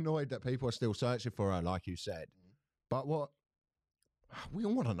 People get annoyed that people are still searching for her, like you said. But what we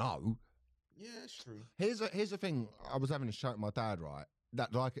all want to know. Yeah, it's true. Here's the thing. I was having a chat with my dad, right?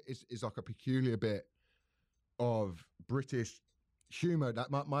 That like is like a peculiar bit of British humour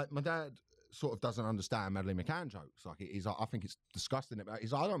that my dad sort of doesn't understand Madeleine McCann jokes. Like he's like, I think it's disgusting.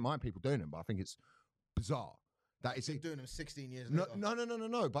 He's like, I don't mind people doing them, but I think it's bizarre. That it's Been doing them 16 years. no, later.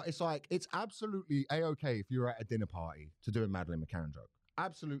 no. But it's like it's absolutely a-okay if you're at a dinner party to do a Madeleine McCann joke.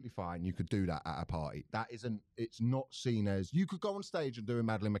 Absolutely fine. You could do that at a party. That isn't. It's not seen as you could go on stage and do a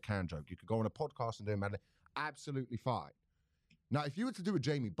Madeleine McCann joke. You could go on a podcast and do a Madeleine. Absolutely fine. Now, if you were to do a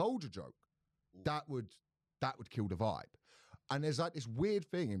Jamie Bolger joke, that would kill the vibe. And there's like this weird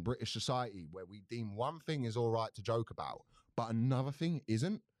thing in British society where we deem one thing is all right to joke about, but another thing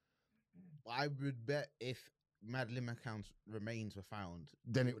isn't. I would bet if Madeleine McCann's remains were found,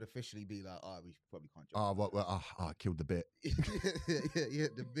 Then it would officially be like, oh, we probably can't joke. Oh, I killed the bit. yeah,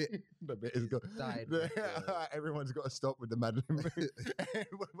 the bit. The bit is good. Died. Everyone's got to stop with the Madeleine.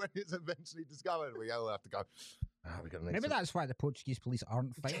 When it's eventually discovered, we all have to go. We got Maybe that's why the Portuguese police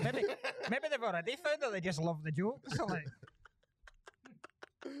aren't fighting. Maybe they've already found it. They just love the joke. So like,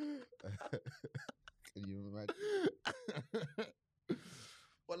 Can you imagine?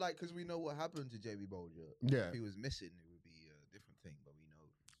 But like, because we know what happened to Jamie Bolger. Yeah. If he was missing, it would be a different thing. But we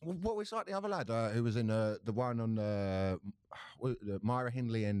know. What was like the other lad who was in the one on Myra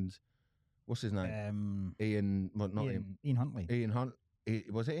Hindley and what's his name? Ian. Well, not Ian Huntley. Ian Hunt.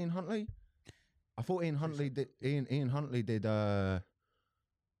 Was it Ian Huntley? I thought Ian Huntley did. Ian Huntley did. Fucking,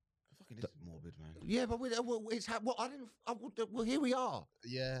 this is morbid, man. Yeah, but it's well, here we are.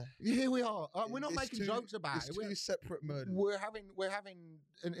 Yeah. Here we are. We're not It's making two- jokes about It's it. two separate murders. We're having.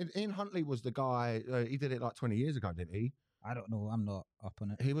 And Ian Huntley was the guy. He did it like 20 years ago, didn't he? I don't know. I'm not up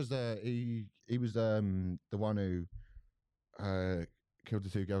on it. He was the one who killed the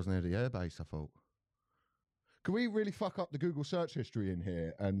two girls near the airbase. I thought. Can we really fuck up the Google search history in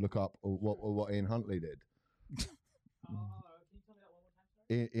here and look up what Ian Huntley did? Can you tell me that one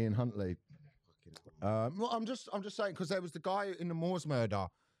more time, sorry? Ian Huntley. Well, I'm just saying because there was the guy in the Moors murder,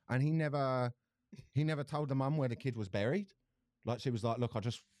 and he never told the mum where the kid was buried. Like she was like, "Look, and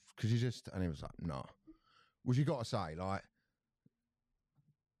he was like, "No." Which you got to say, like,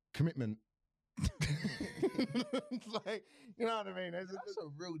 commitment. It's like, you know what I mean? That's a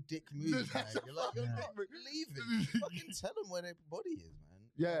real dick move, man. That's a You're like, you're fucking not dick leaving. Fucking tell them where their body is, man.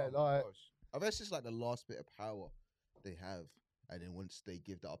 Yeah, Oh my like- gosh. I bet it's just like the last bit of power they have, and then once they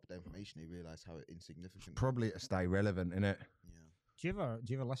give up the information, they realize how insignificant. Probably to stay relevant, innit? Yeah. Do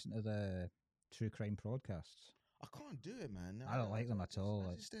you ever listen to the true crime broadcasts? I can't do it, man. I don't like them at all, I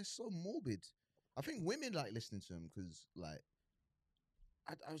like- just, they're so morbid. I think women like listening to them because, like,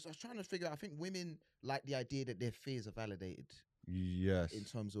 I was trying to figure out. I think women like the idea that their fears are validated Yes. in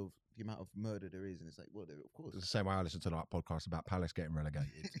terms of the amount of murder there is, and it's like, well, of It's course, the same way I listen to like podcasts about Palace getting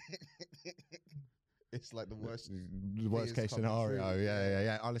relegated. it's like the worst. The worst fears case coming scenario. true.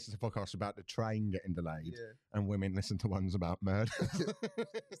 Yeah. I listen to podcasts about the train getting delayed, Yeah, and women listen to ones about murder.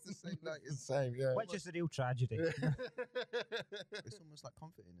 it's the same. Like, It's the same, yeah. Which is the real tragedy? it's almost like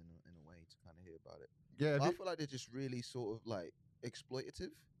comforting in a way to kind of hear about it. Yeah, But I feel like they're just really sort of like exploitative.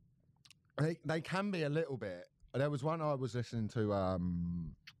 they can be a little bit. There was one I was listening to.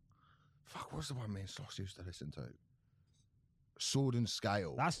 What was the one me and Sloss used to listen to? Sword and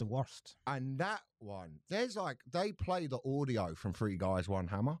Scale. That's the worst. And that one, there's like they play the audio from Three Guys One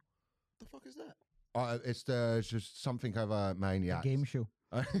Hammer. The fuck is that? It's just something of a The maniac. game show.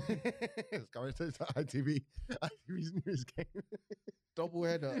 It's coming to ITV's newest game. Double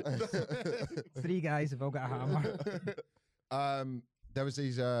header. 3 guys have all got a hammer. There was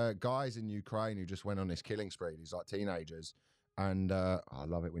these guys in Ukraine who just went on this killing spree. These like teenagers, and I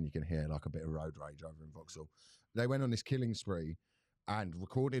love it when you can hear like a bit of road rage over in Vauxhall. They went on this killing spree and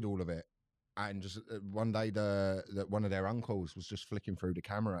recorded all of it. And just one day, one of their uncles was just flicking through the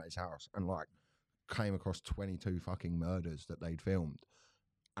camera at his house and like came across 22 fucking murders that they'd filmed.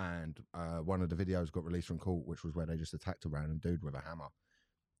 And one of the videos got released from court, which was where they just attacked a random dude with a hammer.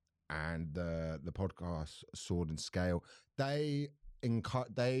 And the podcast Sword and Scale, they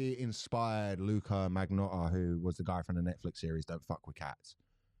inspired Luca Magnotta, who was the guy from the Netflix series Don't Fuck with Cats.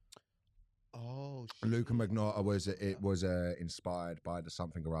 Oh, shit. Luca Magnotta was inspired by the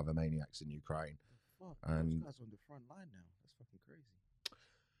something or other maniacs in Ukraine. Fuck, And- those guys on the front line now. That's fucking crazy.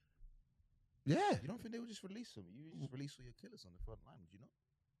 Yeah, You don't think they would just release them? You just release all your killers on the front line, would you not?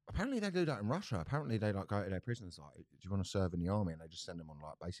 Apparently they do that in Russia. Apparently they like go to their prisoners like, do you want to serve in the army? And they just send them on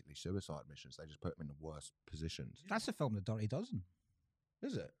like basically suicide missions. They just put them in the worst positions. That's the film The Dirty Dozen.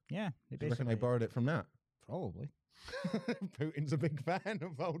 Is it? Yeah, they Do you reckon basically they borrowed it from that? probably. Putin's a big fan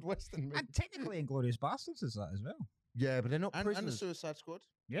of old Western movies. And technically, Inglorious Bastards is that as well. Yeah, but they're not And the prisoners. Suicide Squad.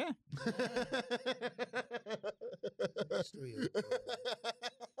 Yeah, History of,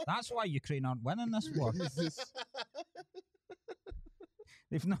 that's why Ukraine aren't winning this war.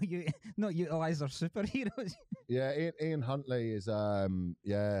 They've not utilised their superheroes. Yeah, Ian Huntley is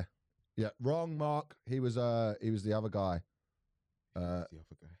yeah. Wrong, Mark. He was the other guy. the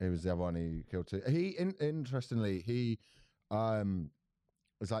other guy. He was the other one he killed too. Interestingly, he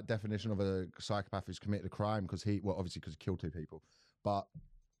was like definition of a psychopath who's committed a crime because obviously because he killed 2 people, but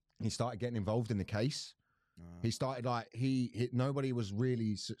he started getting involved in the case. He started like nobody was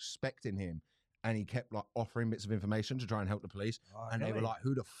really suspecting him, and he kept like offering bits of information to try and help the police. And they were like,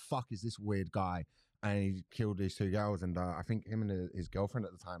 "Who the fuck is this weird guy?" And he killed these 2 girls, and I think him and his girlfriend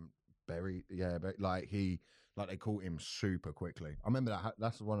at the time buried. Yeah, but they caught him super quickly. I remember that.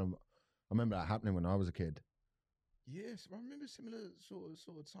 I remember that happening when I was a kid. Yes, I remember similar sort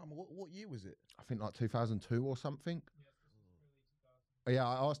of time. What year was it? I think like 2002 or something. Yeah,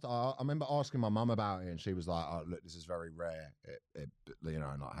 I remember asking my mum about it, and she was like, "Oh, look, this is very rare." And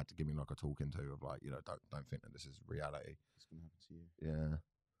I had to give me like a talking to of like, don't think that this is reality. It's gonna happen to you. Yeah.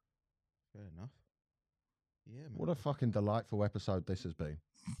 Fair enough. Yeah, man. What a fucking delightful episode this has been.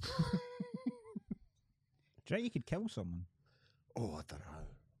 Do you think you could kill someone? Oh, I don't know.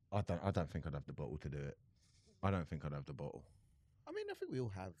 I don't think I'd have the bottle to do it. I don't think I'd have the bottle. I mean, I think we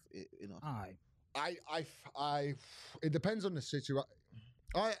all have it in us. Aye. It depends on the situation.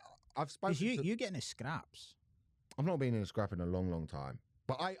 I've spoken. Because you get into scraps. I've not been in a scrap in a long, long time.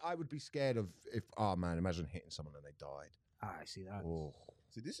 But I would be scared of imagine hitting someone and they died. I see that. Oh.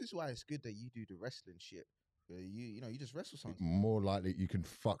 So this is why it's good that you do the wrestling shit. You just wrestle something. More likely you can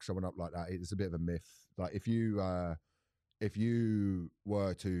fuck someone up like that. It's a bit of a myth. Like if you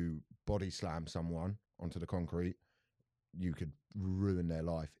were to body slam someone onto the concrete, you could ruin their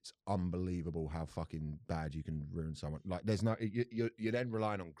life. It's unbelievable how fucking bad you can ruin someone. Like there's no, you're then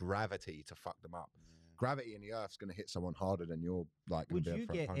relying on gravity to fuck them up. Yeah. Gravity in the earth's going to hit someone harder than you're like. Would you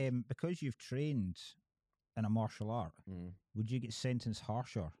get because you've trained in a martial art? Would you get sentenced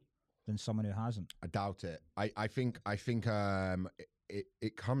harsher than someone who hasn't? I doubt it. I think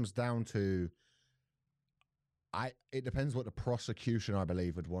it comes down to. It depends what the prosecution, I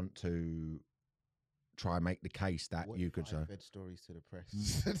believe, would want to try and make the case that What you if could I say. fed stories to the press.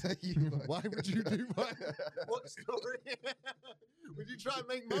 That you Why would you do what? What story? Would you try and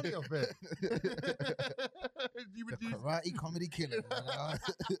make money off it? You would The use karate comedy killer.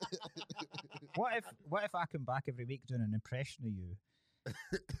 What if I come back every week doing an impression of you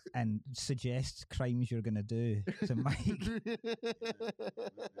and suggest crimes you're going to do to Mike?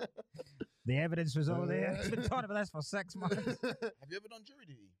 The evidence was all there. He's been talking about this for 6 months. Have you ever done jury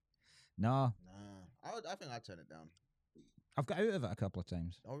duty? No, Nah, I think I'd turn it down. I've got out of it a couple of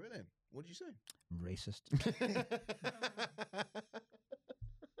times. Oh, really? What did you say? Racist.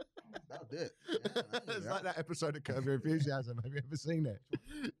 That'll do it. It's like that episode of Curb Your Enthusiasm. Have you ever seen it?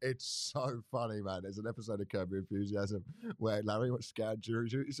 It's so funny, man. There's an episode of Curb Your Enthusiasm where Larry wants to get out of jury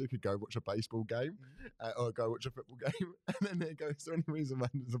duty so he could go watch a baseball game or go watch a football game. And then they go, is there any reason why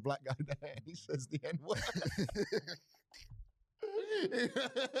there's a black guy there? And he says the N-word.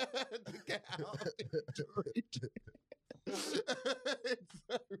 To get out of the jury duty.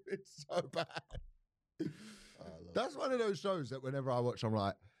 It's so bad. That's one of those shows that whenever I watch, I'm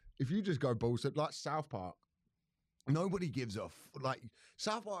like, if you just go bullshit, like South Park, nobody gives a like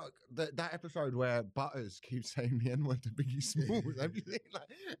South Park. That episode where Butters keeps saying the N-word to Biggie Smalls, everything, like,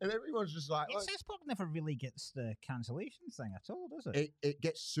 and everyone's just like, South Park never really gets the cancellation thing at all, does it? it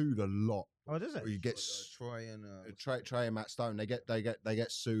gets sued a lot. Oh, does it? You get Troy and Trey and Matt Stone. They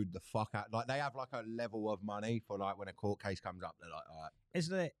get sued the fuck out. Like they have like a level of money for like when a court case comes up. They're like, all right.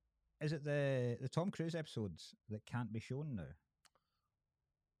 Is it the Tom Cruise episodes that can't be shown now?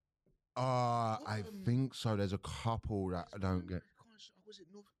 I think so. There's a couple that I don't get. Was it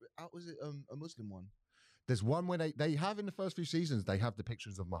Was it a Muslim one? There's one where they have in the first few seasons they have the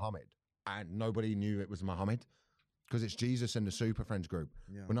pictures of Muhammad, and nobody knew it was Muhammad because it's Jesus and the Super Friends group.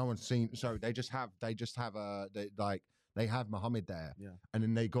 Yeah. But no one's seen. So they have Muhammad there, Yeah. and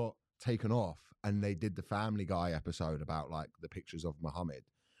then they got taken off, and they did the Family Guy episode about like the pictures of Muhammad.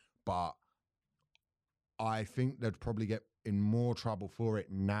 But I think they'd probably get in more trouble for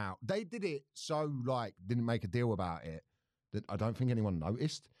it now. They did it so like didn't make a deal about it that I don't think anyone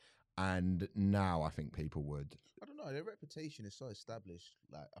noticed. And now I think people would. I don't no, their reputation is so established.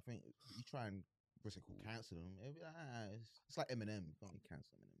 Like, I think you try and what's it called, cancel them. It'll be like, it's like Eminem. You can't really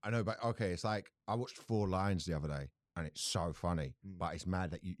cancel Eminem. I know, but okay, it's like I watched 4 Lines the other day, and it's so funny. Mm. But it's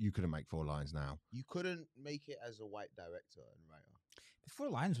mad that you couldn't make 4 Lines now. You couldn't make it as a white director and writer. Before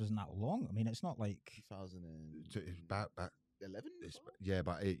Lions wasn't that long. I mean, it's not like 2011. It's about It's, yeah,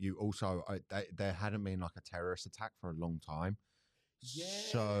 but you also there hadn't been like a terrorist attack for a long time.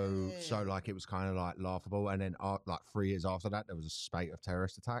 So like it was kind of like laughable, and then like 3 years after that, there was a spate of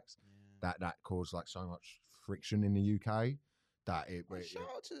terrorist attacks that caused like so much friction in the UK that shout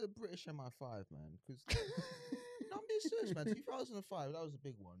out to the British MI5, man, because I'm being serious, man. 2005, that was a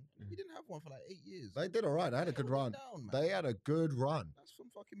big one. We didn't have one for like 8 years. they did all right. They had a good run. They had a good run. That's from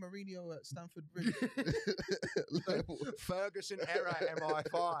fucking Mourinho at Stamford Bridge. Ferguson era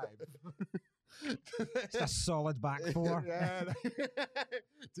MI5. it's a solid back four. Yeah. Do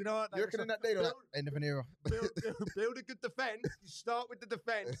you know what? You reckon in that day, like, end of an era? Build a good defense. You start with the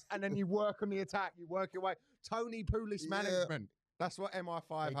defense, and then you work on the attack. You work your way. Tony Pulis management. That's what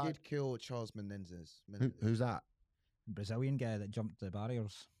MI5 They had. did kill Charles Menendez. Who's that? Brazilian guy that jumped the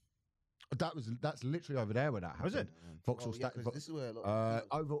barriers. That's literally over there where that happened. Was it? Vauxhall yeah, 'cause this is where a lot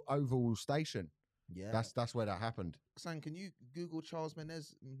of Oval Station. yeah. That's where that happened. San, can you Google Charles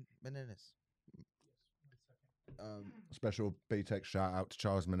Menendez? Special B-Tech shout out to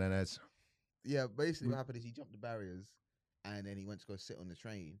Charles Menendez. Yeah, basically what happened is he jumped the barriers and then he went to go sit on the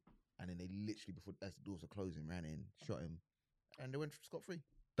train, and then they literally, before as the doors were closing, ran in, shot him, and they went scot-free.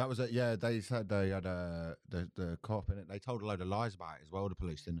 That was it. Yeah, they said they had the cop in it. They told a load of lies about it as well. The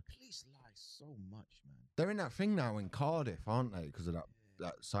police didn't. Police lie so much, man. They're in that thing now in Cardiff, aren't they? Because of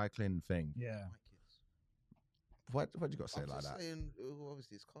that cycling thing. Yeah. White kids. What you got to say I'm like just that? saying,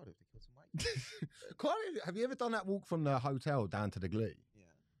 obviously it's Cardiff. They killed some white kids. Cardiff, have you ever done that walk from the hotel down to the Glee? Yeah.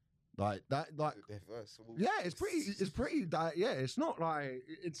 Like that, like Their first. yeah, it's pretty. Yeah, it's not like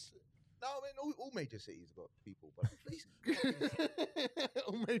it's. No, I mean all major cities have got people, but please.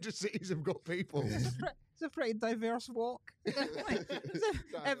 All major cities have got people. It's a pretty diverse walk.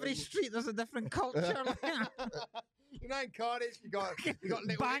 Every street there's a different culture. You know, in Cardiff, you got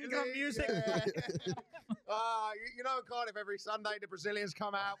little Banger Italy, music. Yeah. You know, in Cardiff, every Sunday the Brazilians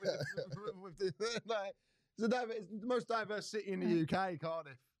come out with the like, it's the most diverse city in the UK,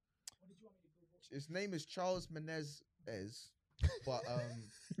 Cardiff. His name is Charles Menendez, but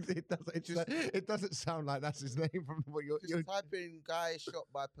it doesn't sound like that's his name from what you're. just type in guy shot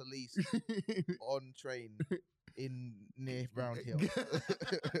by police on train in near Brown Hill.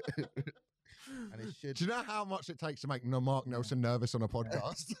 And it should. Do you know how much it takes to make Mark Nelson nervous on a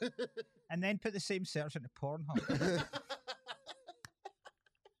podcast? And then put the same search into Pornhub.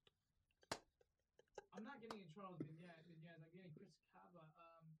 I'm not getting a Charles Vignette. I'm getting Chris Kaba.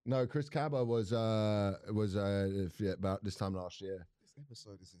 No, Chris Kaba was about this time last year. This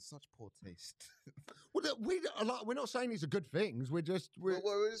episode is in such poor taste. Well, we're not saying these are good things. We're just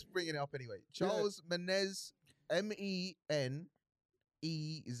We're just bringing it up anyway. Charles Menendez, Menezes,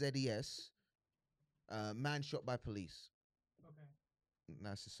 man shot by police. Okay.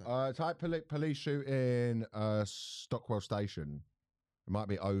 That's his son. type police shooting Stockwell Station. It might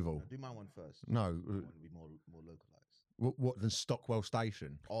be Oval. Do my one first. No, I want to be more localized. what than Stockwell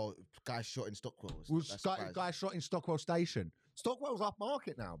Station? Oh, guy shot in Stockwell. Was guy shot in Stockwell Station? Stockwell's up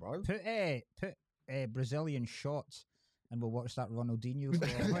market now, bro. Put Brazilian shots, and we'll watch that Ronaldinho.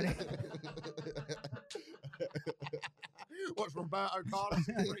 Watch Roberto Carlos.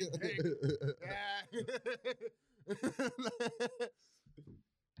 Yeah.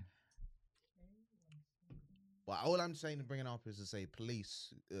 But all I'm saying and bringing up is to say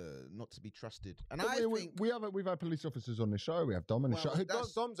police, not to be trusted. And we've had police officers on the show. We have Dom on the Well, show.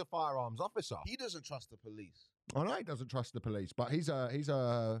 Dom's a firearms officer. he doesn't trust the police. I know he doesn't trust the police, but he's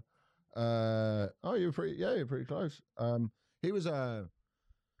a. Oh, you're pretty close. He was a.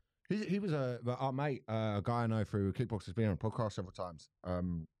 He was our mate, a guy I know through Kickboxers, been on a podcast several times.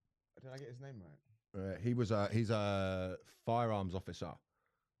 Did I get his name right? He's a firearms officer.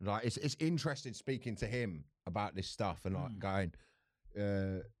 Like it's interesting speaking to him about this stuff and like going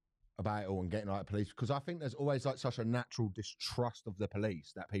about it all and getting like police, because I think there's always like such a natural distrust of the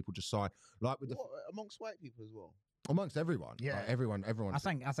police that people just side like with Amongst white people as well. amongst everyone. Yeah. Like, everyone. I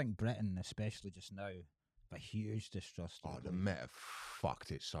think Britain, especially just now, a huge distrust. of Oh, the police. Met have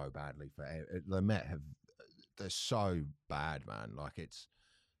fucked it so badly for the Met have. They're so bad, man. Like it's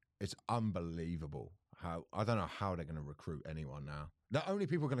unbelievable how I don't know how they're going to recruit anyone now. The only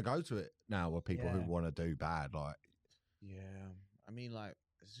people going to go to it now are people who Yeah. want to do bad. Like, Yeah, I mean, like,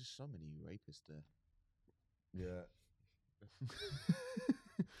 there's just so many rapists there. yeah.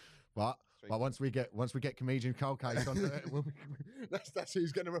 But But once we get comedian Cold Case on there, that's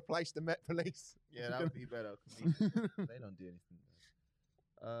who's going to replace the Met Police. Yeah, that would be better. They don't do anything.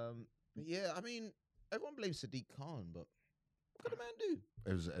 But yeah, I mean, everyone blames Sadiq Khan, but what could a man do?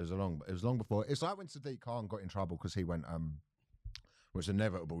 It was long before. It's like when Sadiq Khan got in trouble because he went was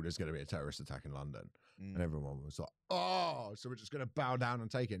inevitable. There's going to be a terrorist attack in London, and everyone was like, "Oh, so we're just going to bow down and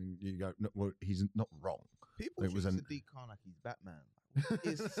take it." And you go, "No, well, he's not wrong." People treat Sadiq Khan like he's Batman. Like,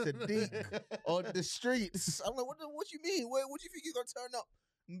 it's Sadiq on the streets. I'm like, what do you mean? What do you think he's gonna turn up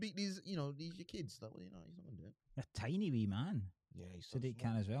and beat these your kids? Like, well, he's not gonna do it. A tiny wee man. Yeah, he's so Sadiq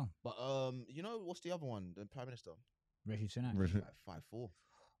small. Khan as well. But what's the other one? The Prime Minister. Rishi Sunak. Rishi- Like 5'4".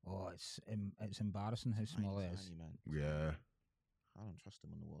 Oh, it's embarrassing how small it is. Tiny, man. Yeah, I don't trust him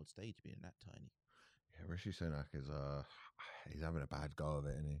on the world stage being that tiny. yeah. Rishi Sunak is he's having a bad go of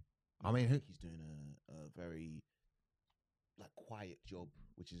it, isn't he? I I mean, think he's doing a very quiet job,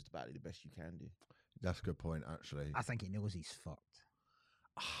 which is about the best you can do. that's a good point, actually. I think he knows he's fucked.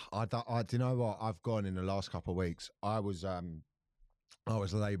 Do you know what? I've gone in the last couple of weeks. I was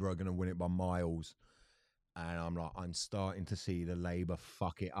Labour are going to win it by miles, and I'm starting to see the Labour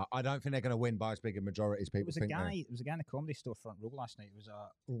fuck it up. I don't think they're going to win by as big a majority as There people was a think. guy. There was a guy in the Comedy Store front row last night. It was a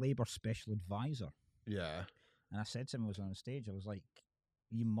Labour special advisor, Yeah, and I said to him, I was on stage. I was like,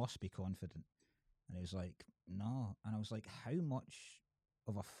 "You must be confident," and he was like, "No," and I was like, "How much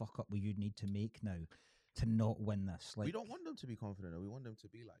of a fuck up will you need to make now to not win this?" Like, We don't want them to be confident. We want them to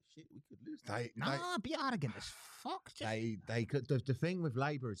be like, shit, we could lose. nah, be arrogant as fuck. Just they could. The thing with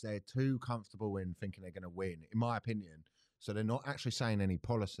Labour is they're too comfortable in thinking they're going to win, in my opinion. So they're not actually saying any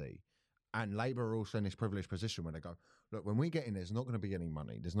policy. And Labour are also in this privileged position where they go, look, when we get in, there's not going to be any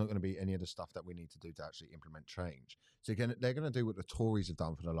money. There's not going to be any of the stuff that we need to do to actually implement change. So again, they're going to do what the Tories have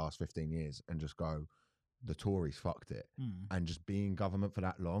done for the last 15 years and just go, the Tories fucked it, and just be in government for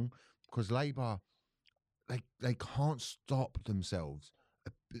that long. Because Labour, they can't stop themselves.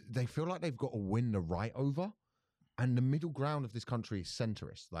 They feel like they've got to win the right over. And the middle ground of this country is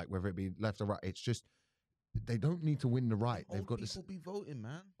centrist, like whether it be left or right. It's just, they don't need to win the right. They've got people be voting,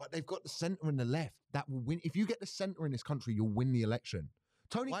 man. but they've got the centre and the left that will win. If you get the centre in this country, you'll win the election.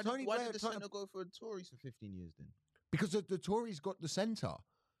 Why Blair, did the Centre go for the Tories for 15 years then? because the Tories got the centre.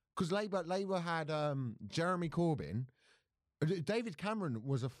 Because Labour had Jeremy Corbyn. David Cameron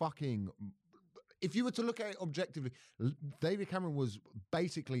was a fucking. If you were to look at it objectively, David Cameron was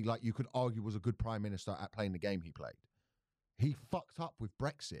basically, like, you could argue, was a good prime minister at playing the game he played. He fucked up with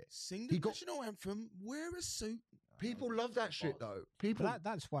Brexit. Sing the He got- national anthem, wear a suit. People love that shit, though. People. But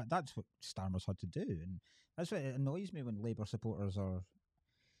that's what Starmer's had to do, and that's what it annoys me when Labour supporters are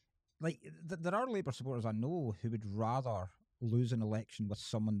like. There are Labour supporters I know who would rather lose an election with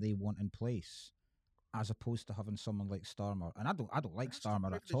someone they want in place, as opposed to having someone like Starmer. And I don't like That's a Starmer at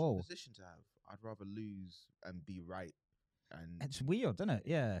privileged all. Position to have. I'd rather lose and be right. And It's weird, isn't it?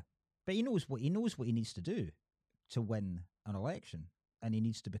 Yeah, but he knows what he needs to do to win an election, and he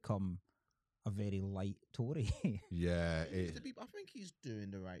needs to become a very light Tory. Yeah. he needs to be, I think he's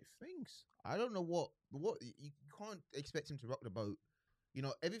doing the right things. I don't know what you can't expect him to rock the boat. You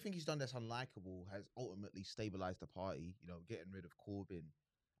know, everything he's done that's unlikable has ultimately stabilized the party. You know, getting rid of Corbyn,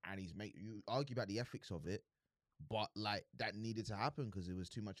 and you argue about the ethics of it, but like that needed to happen because it was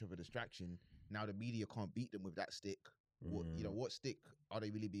too much of a distraction. Now the media can't beat them with that stick. What stick are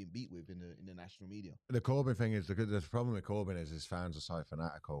they really being beat with in the national media? The Corbyn thing is, the problem with Corbyn is his fans are so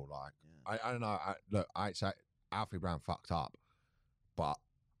fanatical. Like, Yeah. I don't know. I'd say Alfie Brown fucked up, but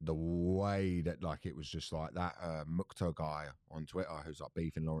the way that, like, it was just like that Mukhtar guy on Twitter who's like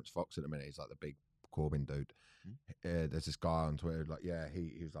beefing Lawrence Fox at the minute. He's like the big Corbyn dude. There's this guy on Twitter, like, yeah,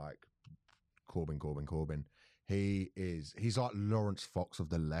 he was like Corbyn. He's like Lawrence Fox of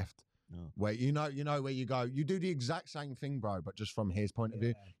the left. No. Where you know where you go, you do the exact same thing, bro, but just from his point of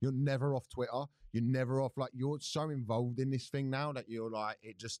view. You're never off Twitter. You're never off, like, you're so involved in this thing now that you're like,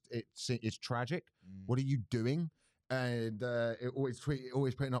 it's tragic. What are you doing? And always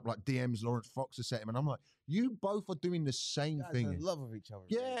putting up like DMs Lawrence Fox has sent him, and I'm like, you both are doing the same Guys are thing. in love with each other.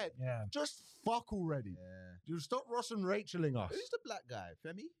 Yeah, Yeah. just fuck already. Yeah. You stop Ross and Racheling us. Who's the black guy?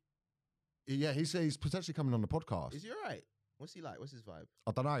 Femi? Yeah, he's potentially coming on the podcast. Is he alright? What's he like? What's his vibe?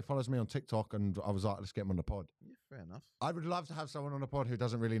 I don't know. He follows me on TikTok, and I was like, let's get him on the pod. Yeah, fair enough. I would love to have someone on the pod who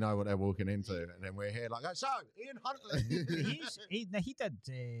doesn't really know what they're walking into, and then we're here like, so Ian Huntley. he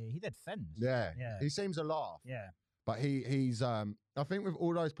did Fins. Yeah, Yeah. he seems a laugh, Yeah. but he's I think with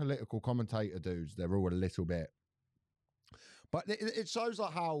all those political commentator dudes, they're all a little bit. But it shows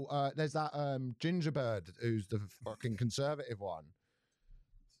like how there's that Gingerbird who's the fucking conservative one.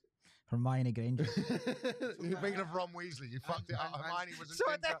 Hermione Granger. You're thinking of Ron Weasley. You fucked it up. and- Hermione wasn't So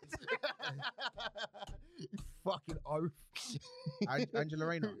Ginger. You fucking oaf. Angela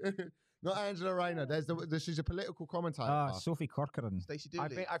Rayner, Not Angela Rayner. She's a political commentator. Sophie Corcoran. Stacey I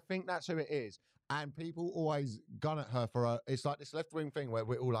Dooley. think that's who it is. And people always gun at her for it's like this left wing thing where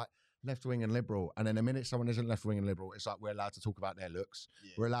we're all like left wing and liberal, and then the minute someone isn't left wing and liberal, it's like we're allowed to talk about their looks.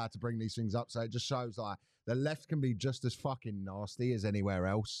 Yeah. We're allowed to bring these things up. So it just shows like the left can be just as fucking nasty as anywhere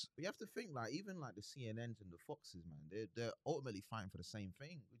else. But you have to think, like, even like the CNNs and the Foxes, man, they're ultimately fighting for the same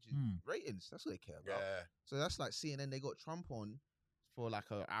thing, which is ratings. That's what they care about. So that's like CNN. They got Trump on for like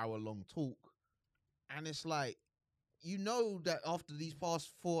an hour-long talk, and it's like, you know that after these past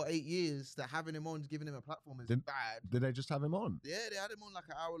 8 years, that having him on, giving him a platform is bad. Did they just have him on? Yeah, they had him on like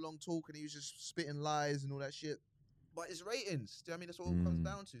an hour-long talk, and he was just spitting lies and all that shit. But it's ratings. Do you know what I mean? That's what it all comes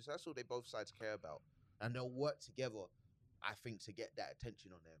down to. So that's all they both sides care about, and they'll work together, I think, to get that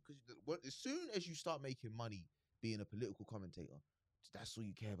attention on them. Because as soon as you start making money being a political commentator, that's all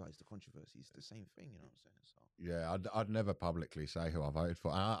you care about is the controversy. It's the same thing, you know what I'm saying? So Yeah, I'd never publicly say who I voted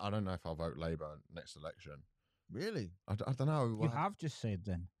for. I don't know if I'll vote Labour next election. really, I don't know. You have just said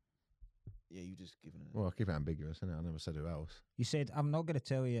then. yeah, you just giving it. Well, I'll keep it ambiguous, innit? I never said who else. You said, I'm not going to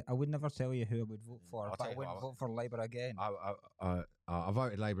tell you, I would never tell you who I would vote for, I'll but tell I you wouldn't what, vote for Labour again. I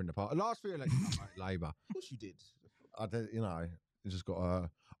voted Labour in the past. Last few elections, I voted Labour. Of course you did. I did, you know, you just got.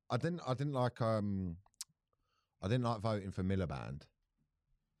 I didn't like voting for Miliband.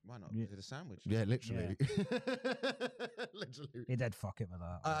 Why not? Yeah. Is it a sandwich? Yeah, literally, literally. He did fuck it with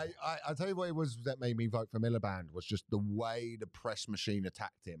that. I tell you what it was that made me vote for Miliband was just the way the press machine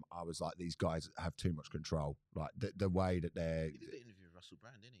attacked him. I was like, these guys have too much control. Like the way that they're. He did the interview with Russell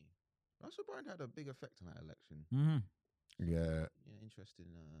Brand, didn't he? Russell Brand had a big effect on that election. Mm-hmm. Yeah, Yeah, interesting.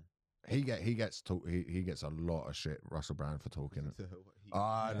 he gets a lot of shit. Russell Brand for talking.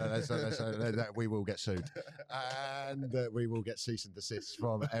 We will get sued, and we will get cease and desist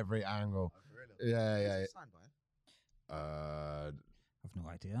from every angle. Yeah. Signed by? I've no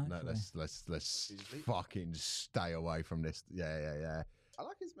idea. No, Actually. let's Did you sleep? fucking stay away from this. Yeah. I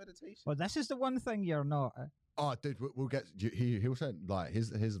like his meditation. Well, this is the one thing you're not. Oh, dude, we'll get. He'll send like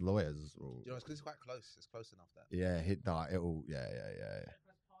his lawyers. Will, You know, it's 'cause it's quite close. It's close enough that. yeah, it'll. Yeah.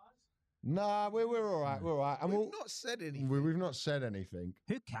 Nah, we're all right. We're all right. And We've not said anything. we've not said anything.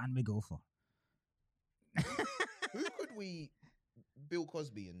 Who can we go for? Who could we, Bill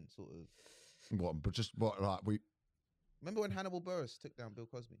Cosby and sort of? What? But just what? Like we. Remember when Hannibal Buress took down Bill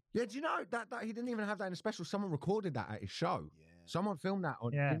Cosby? Yeah. Do you know that he didn't even have that in a special? Someone recorded that at his show. Yeah. Someone filmed that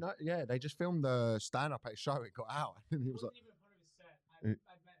on. Yeah. You know, yeah. They just filmed the stand up at his show. It got out, and he was like. wasn't even a part of his set.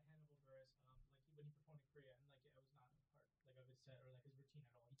 I've met Hannibal Buress, like when he performed in Korea, and like it was not a part like of his set or like his routine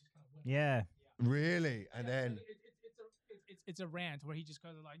at all. He just kind of went. Yeah. Really? And then. It's a rant where he just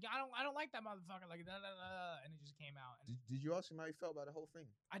goes like, I don't like that motherfucker, like da, da, da, and it just came out. And Did you ask him how he felt about the whole thing?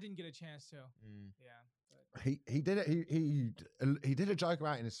 I didn't get a chance to. Yeah. But He did it. He did a joke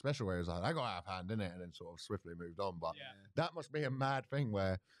about it in his special where he was like, "I got out of hand, didn't it?" And then sort of swiftly moved on. But yeah. that must be a mad thing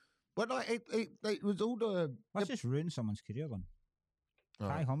where, but like it was all the. Let's just ruin someone's career then. Oh.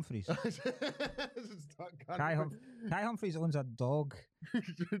 Kai Humphries. Kai Kai Humphries owns a dog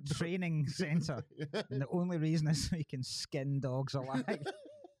training centre. And the only reason is so he can skin dogs alive.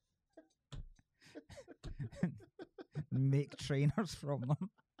 Make trainers from them.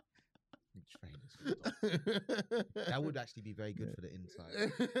 That would actually be very good for the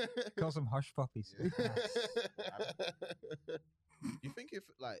inside. Calls them hush puppies. Yeah. You think if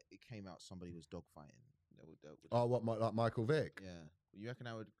like it came out somebody was dogfighting, that would Oh, what like Michael Vick? yeah. You reckon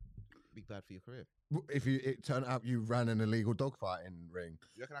that would be bad for your career? If it turned out you ran an illegal dogfighting ring,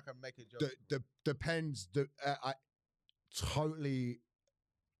 You reckon I can make a joke? depends. I totally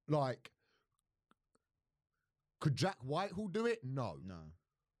like. Could Jack Whitehall do it? No. No.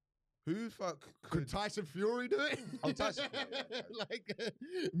 Who fuck Could Tyson Fury do it? Oh, Tyson Fury, yeah. Like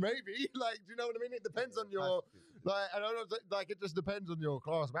maybe. Like, do you know what I mean? It depends on your like. I don't know. Like, it just depends on your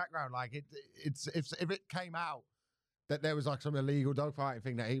class background. Like, it's if it came out that there was like some illegal dogfighting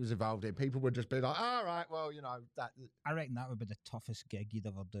thing that he was involved in, people would just be like, "All right, well, you know that." I reckon that would be the toughest gig you'd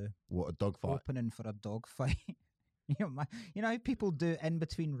ever do. What a dogfight! Opening for a dog fight. You know how people do in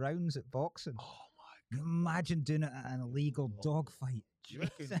between rounds at boxing? Oh Imagine doing it at an illegal dog fight. Do you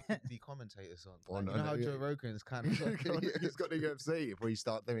reckon you could be commentators on? Oh, Like, no, you know no, how yeah. Joe Rogan's kind of He's got the UFC if we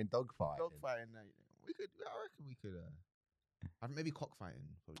start doing dogfighting. dogfighting. We could. I reckon we could. Maybe cockfighting.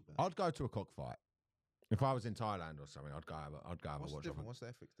 Probably better. I'd go to a cockfight. If I was in Thailand or something, I'd go have a What's the watch. difference? What's the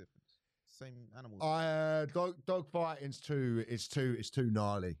ethics difference? same animals. Dog fighting's too. It's too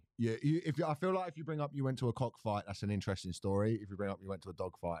gnarly. Yeah, I feel like if you bring up you went to a cockfight, that's an interesting story. If you bring up you went to a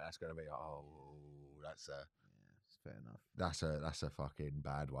dog fight, that's going to be that's yeah, it's fair enough. that's a fucking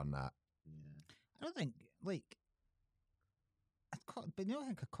bad one. That Yeah. I don't think like. But you don't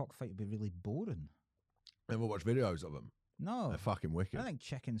think a cockfight would be really boring? never watch videos of them. No, They're fucking I wicked. don't think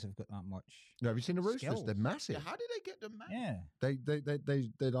chickens have got that much. No, have you seen the roosters? skills. They're massive. Yeah, how did they get them, man? Yeah,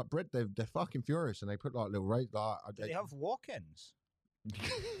 They like bred. They're fucking furious, and they put like little like. do they have walk-ins?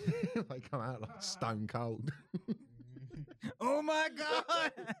 They come out like stone cold. Oh my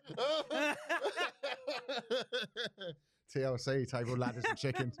god! TLC table ladders and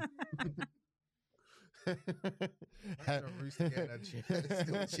chickens. Imagine a rooster getting a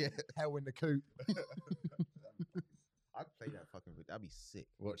still shit. Hell in the coop. I'd play that fucking. That'd be sick.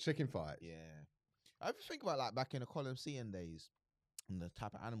 What chicken fight? Yeah. I ever think about like back in the Colosseum days and the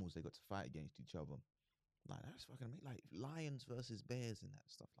type of animals they got to fight against each other. Like that's fucking amazing. Like lions versus bears and that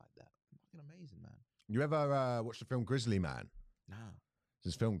stuff like that. Fucking amazing, man. You ever watch the film Grizzly Man? Nah.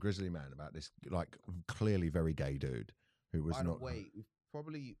 There's this film Grizzly Man about this like clearly very gay dude who was By the not. way, we've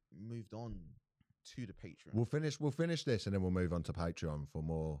probably moved on to the Patreon. We'll finish this and then we'll move on to Patreon for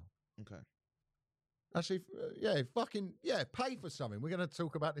more. Okay. Actually, pay for something. We're going to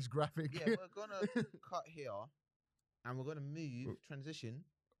talk about this graphic. Yeah, we're gonna cut here, and we're gonna transition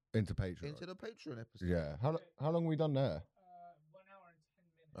into Patreon. into the Patreon episode. Yeah. How long have we done there? 1 hour and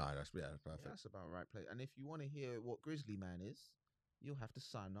 10 minutes. That's perfect. That's about right. Play. And if you want to hear what Grizzly Man is, you'll have to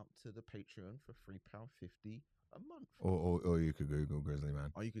sign up to the Patreon for £3.50 a month. Or you could Google Grizzly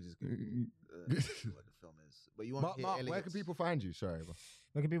Man. Or you could just Google what the film is. But you want to hear Mark, where can Elliot's- people find you? Sorry.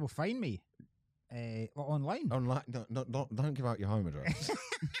 Where can people find me? Online. Online. Don't give out your home address.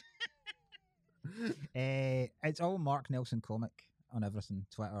 It's all Mark Nelson Comic on everything.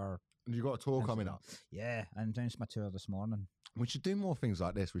 Twitter. You got a tour coming up. Yeah, I announced my tour this morning. We should do more things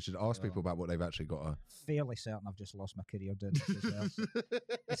like this. We should ask Yeah. people about what they've actually got. Fairly certain I've just lost my career doing this as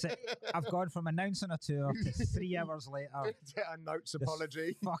well. So I've gone from announcing a tour to 3 hours later. A notes this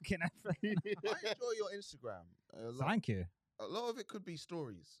Fucking everything. I enjoy your Instagram. Thank you. A lot of it could be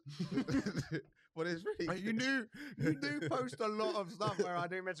stories, but it's really. You do post a lot of stuff where I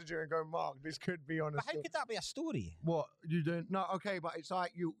do message you and go, Mark, this could be on a But how story. could that be a story? What you doing? No, okay, but it's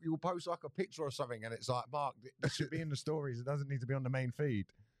like you'll post like a picture or something, and it's like, Mark, this should be in the stories. It doesn't need to be on the main feed.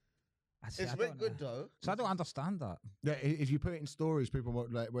 It's very good though. So I don't understand that. Yeah, if you put it in stories, people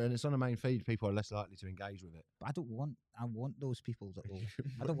won't, like when it's on the main feed, people are less likely to engage with it. But I want those people that will.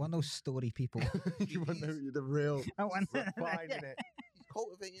 I don't want those story people. You want the real I want finding it. He's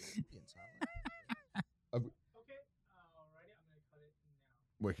cultivating the audience. I like it. Okay. Alrighty, I'm gonna cut it now.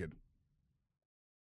 Wicked.